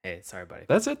 Hey, sorry, buddy.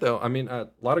 That's it, though. I mean, a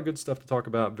lot of good stuff to talk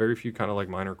about. Very few kind of like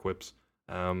minor quips.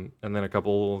 And then a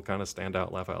couple kind of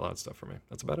standout, laugh out loud stuff for me.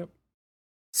 That's about it.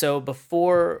 So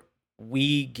before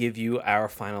we give you our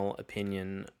final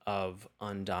opinion of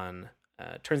Undone,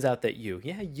 turns out that you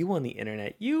on the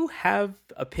internet, you have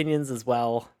opinions as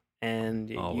well,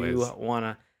 and Always. you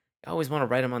always want to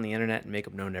write them on the internet and make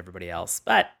them known to everybody else.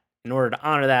 But in order to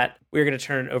honor that, we're going to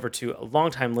turn it over to a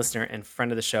longtime listener and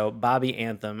friend of the show, Bobby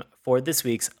Anthem, for this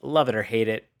week's Love It or Hate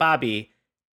It. Bobby,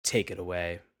 take it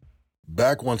away.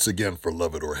 Back once again for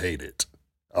Love It or Hate It.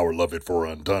 Our Love It for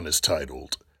Undone is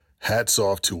titled Hats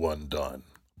Off to Undone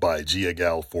by Gia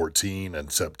Gal 14 in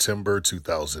September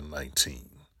 2019.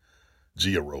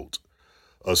 Gia wrote,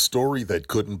 A story that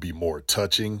couldn't be more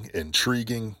touching,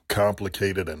 intriguing,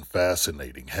 complicated, and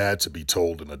fascinating had to be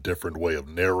told in a different way of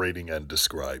narrating and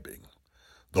describing.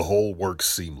 The whole works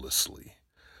seamlessly.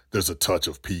 There's a touch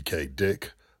of P.K.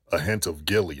 Dick, a hint of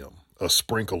Gilliam, a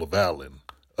sprinkle of Allen,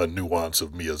 a nuance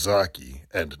of Miyazaki,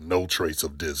 and no trace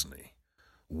of Disney.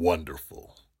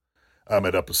 Wonderful. I'm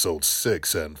at episode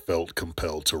 6 and felt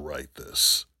compelled to write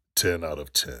this. 10 out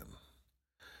of 10.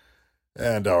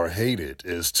 And our Hate It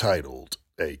is titled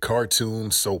A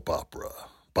Cartoon Soap Opera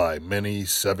by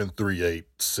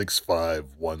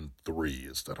Minnie7386513.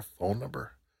 Is that a phone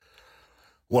number?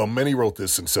 Well, Minnie wrote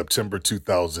this in September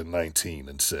 2019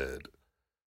 and said,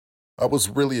 I was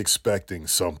really expecting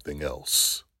something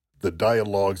else. The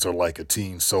dialogues are like a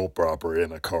teen soap opera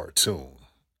in a cartoon.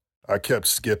 I kept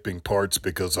skipping parts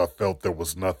because I felt there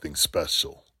was nothing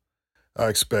special. I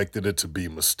expected it to be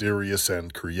mysterious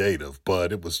and creative,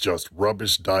 but it was just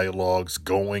rubbish dialogues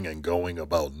going and going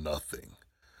about nothing.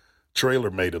 Trailer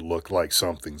made it look like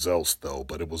something else, though,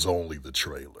 but it was only the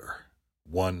trailer.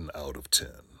 1 out of 10.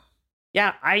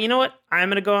 Yeah, you know what? I'm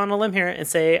going to go on a limb here and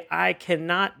say I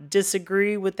cannot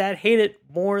disagree with that hate it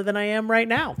more than I am right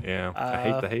now. Yeah, I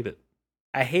hate to hate it.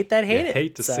 I hate that hate you it.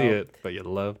 hate to see it, but you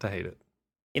love to hate it.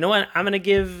 You know what? I'm going to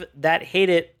give that hate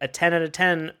it a 10 out of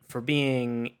 10 for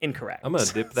being incorrect. I'm going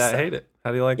to dip that hate it.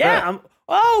 How do you like yeah,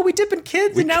 that? We dip in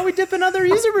kids and now we dip in other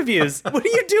user reviews. What are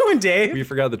you doing, Dave? We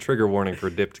forgot the trigger warning for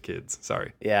dipped kids.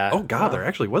 Sorry. Yeah. Oh, God, there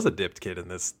actually was a dipped kid in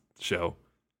this show.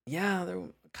 Yeah, there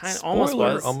kind of Spoiler, almost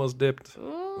was. Almost dipped.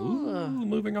 Ooh,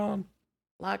 moving on.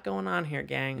 A lot going on here,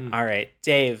 gang. All right,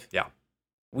 Dave. Yeah.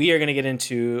 We are going to get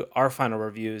into our final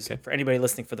reviews. Okay. For anybody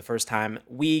listening for the first time,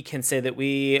 we can say that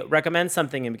we recommend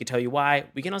something and we can tell you why.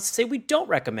 We can also say we don't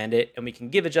recommend it and we can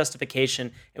give a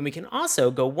justification. And we can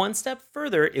also go one step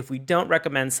further if we don't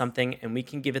recommend something and we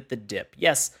can give it the dip.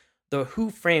 Yes, the Who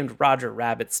Framed Roger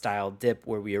Rabbit style dip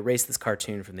where we erase this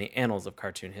cartoon from the annals of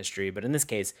cartoon history. But in this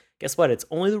case, guess what? It's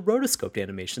only the rotoscoped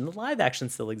animation. The live action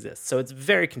still exists. So it's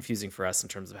very confusing for us in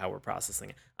terms of how we're processing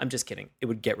it. I'm just kidding. It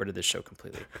would get rid of this show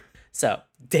completely. So,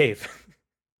 Dave,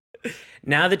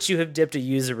 now that you have dipped a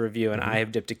user review and I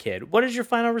have dipped a kid, what is your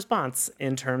final response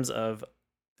in terms of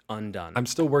Undone? I'm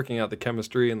still working out the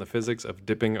chemistry and the physics of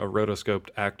dipping a rotoscoped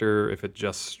actor if it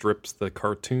just strips the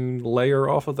cartoon layer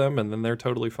off of them and then they're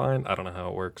totally fine. I don't know how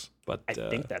it works, but I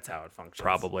think that's how it functions.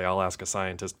 Probably. I'll ask a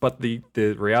scientist. But the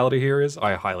reality here is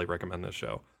I highly recommend this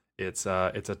show. It's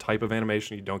a type of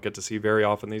animation you don't get to see very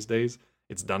often these days.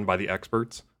 It's done by the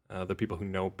experts, the people who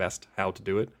know best how to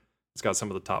do it. It's got some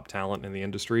of the top talent in the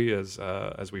industry, as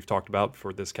we've talked about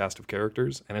for this cast of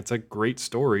characters, and it's a great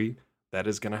story that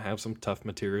is going to have some tough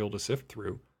material to sift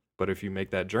through. But if you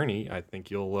make that journey, I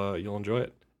think you'll enjoy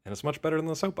it, and it's much better than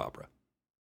the soap opera.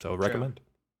 So recommend.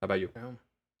 How about you?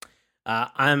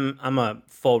 I'm a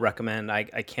full recommend. I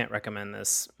can't recommend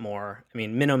this more. I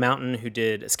mean, Minnow Mountain, who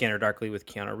did A Scanner Darkly with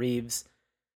Keanu Reeves,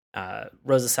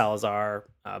 Rosa Salazar,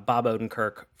 Bob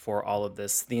Odenkirk for all of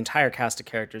this, the entire cast of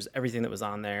characters, everything that was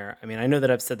on there. I mean, I know that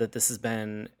I've said that this has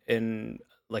been in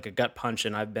like a gut punch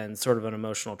and I've been sort of an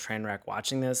emotional train wreck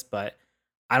watching this, but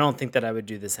I don't think that I would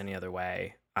do this any other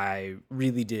way. I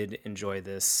really did enjoy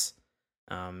this.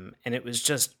 And it was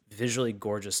just visually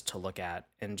gorgeous to look at,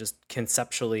 and just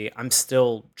conceptually, I'm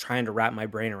still trying to wrap my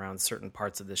brain around certain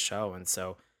parts of this show. And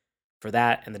so for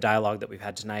that and the dialogue that we've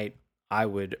had tonight, I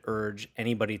would urge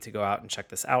anybody to go out and check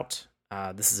this out.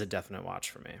 This is a definite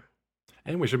watch for me.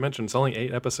 And we should mention it's only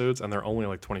 8 episodes and they're only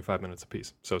like 25 minutes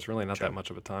apiece. So it's really not that much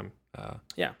of a time.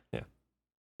 Yeah.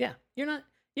 You're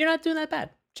not doing that bad.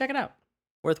 Check it out.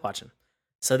 Worth watching.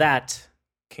 So that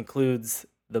concludes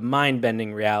the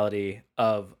mind-bending reality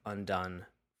of Undone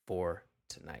for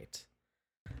tonight.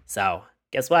 So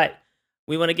guess what?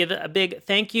 We want to give a big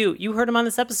thank you. You heard him on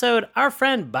this episode, our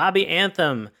friend Bobby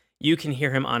Anthem. You can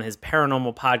hear him on his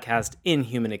paranormal podcast,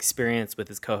 Inhuman Experience, with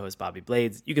his co-host, Bobby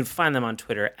Blades. You can find them on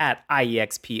Twitter at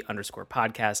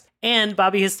IEXP_podcast. And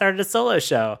Bobby has started a solo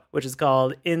show, which is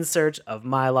called In Search of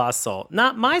My Lost Soul.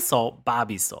 Not my soul,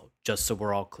 Bobby's soul, just so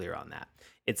we're all clear on that.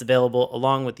 It's available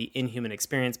along with the Inhuman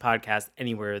Experience podcast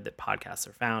anywhere that podcasts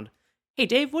are found. Hey,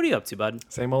 Dave, what are you up to, bud?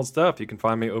 Same old stuff. You can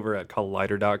find me over at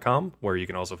collider.com, where you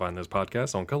can also find those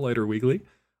podcasts on Collider Weekly.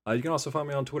 You can also find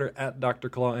me on Twitter at Dr.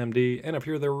 ClawMD, and if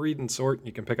you're the reading sort,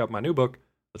 you can pick up my new book,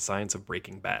 The Science of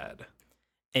Breaking Bad.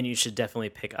 And you should definitely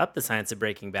pick up The Science of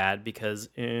Breaking Bad, because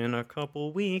in a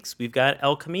couple weeks, we've got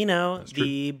El Camino,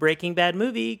 the Breaking Bad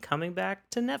movie, coming back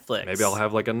to Netflix. Maybe I'll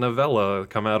have like a novella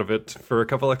come out of it for a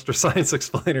couple extra science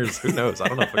explainers. Who knows? I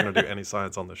don't know if we're going to do any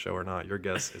science on the show or not. Your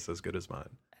guess is as good as mine.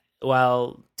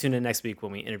 Well, tune in next week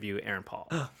when we interview Aaron Paul.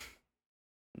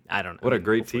 I don't know. What a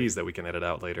great tease that we can edit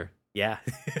out later. Yeah.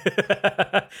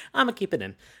 I'm going to keep it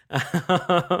in.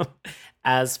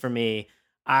 As for me,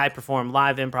 I perform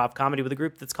live improv comedy with a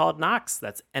group that's called Knox.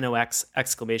 That's NOX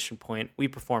exclamation point. We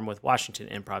perform with Washington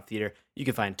Improv Theater. You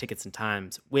can find tickets and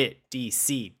times witdc.org.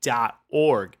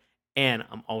 And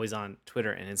I'm always on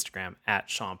Twitter and Instagram at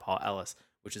Sean Paul Ellis,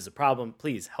 which is a problem.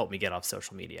 Please help me get off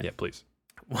social media. Yeah, please.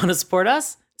 Want to support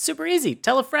us? Super easy.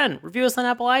 Tell a friend. Review us on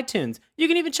Apple iTunes. You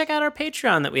can even check out our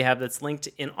Patreon that we have that's linked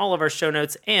in all of our show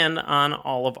notes and on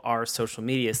all of our social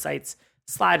media sites.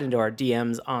 Slide into our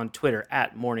DMs on Twitter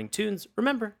at Morning Tunes.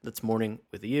 Remember, that's morning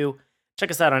with a U. Check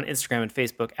us out on Instagram and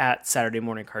Facebook at Saturday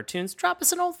Morning Cartoons. Drop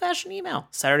us an old-fashioned email,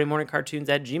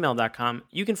 SaturdayMorningCartoons@gmail.com.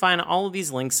 You can find all of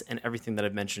these links and everything that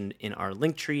I've mentioned in our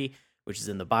link tree, which is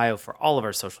in the bio for all of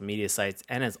our social media sites.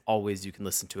 And as always, you can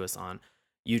listen to us on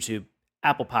YouTube,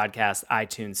 Apple Podcasts,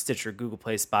 iTunes, Stitcher, Google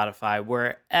Play, Spotify,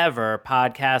 wherever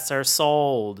podcasts are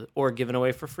sold or given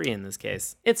away for free in this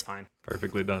case. It's fine.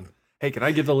 Perfectly done. Hey, can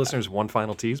I give the listeners one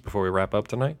final tease before we wrap up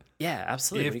tonight? Yeah,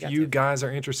 absolutely. If you guys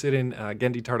are interested in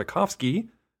Gendy Tartakovsky,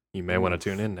 you may want to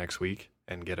tune in next week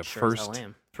and get a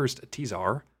first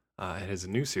teaser at his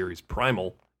new series,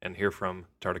 Primal, and hear from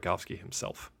Tartakovsky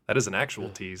himself. That is an actual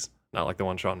tease, not like the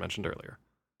one Sean mentioned earlier.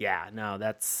 Yeah, no,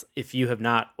 that's, if you have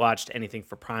not watched anything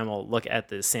for Primal, look at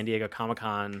the San Diego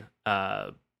Comic-Con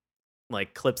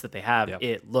like clips that they have. Yep.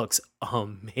 It looks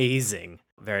amazing.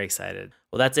 Very excited.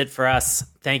 Well, that's it for us.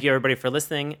 Thank you, everybody, for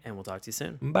listening, and we'll talk to you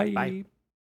soon. Bye. Bye.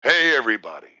 Hey,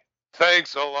 everybody.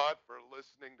 Thanks a lot for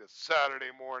listening to Saturday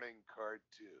Morning Cartoons.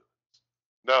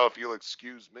 Now, if you'll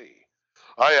excuse me,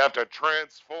 I have to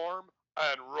transform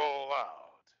and roll out.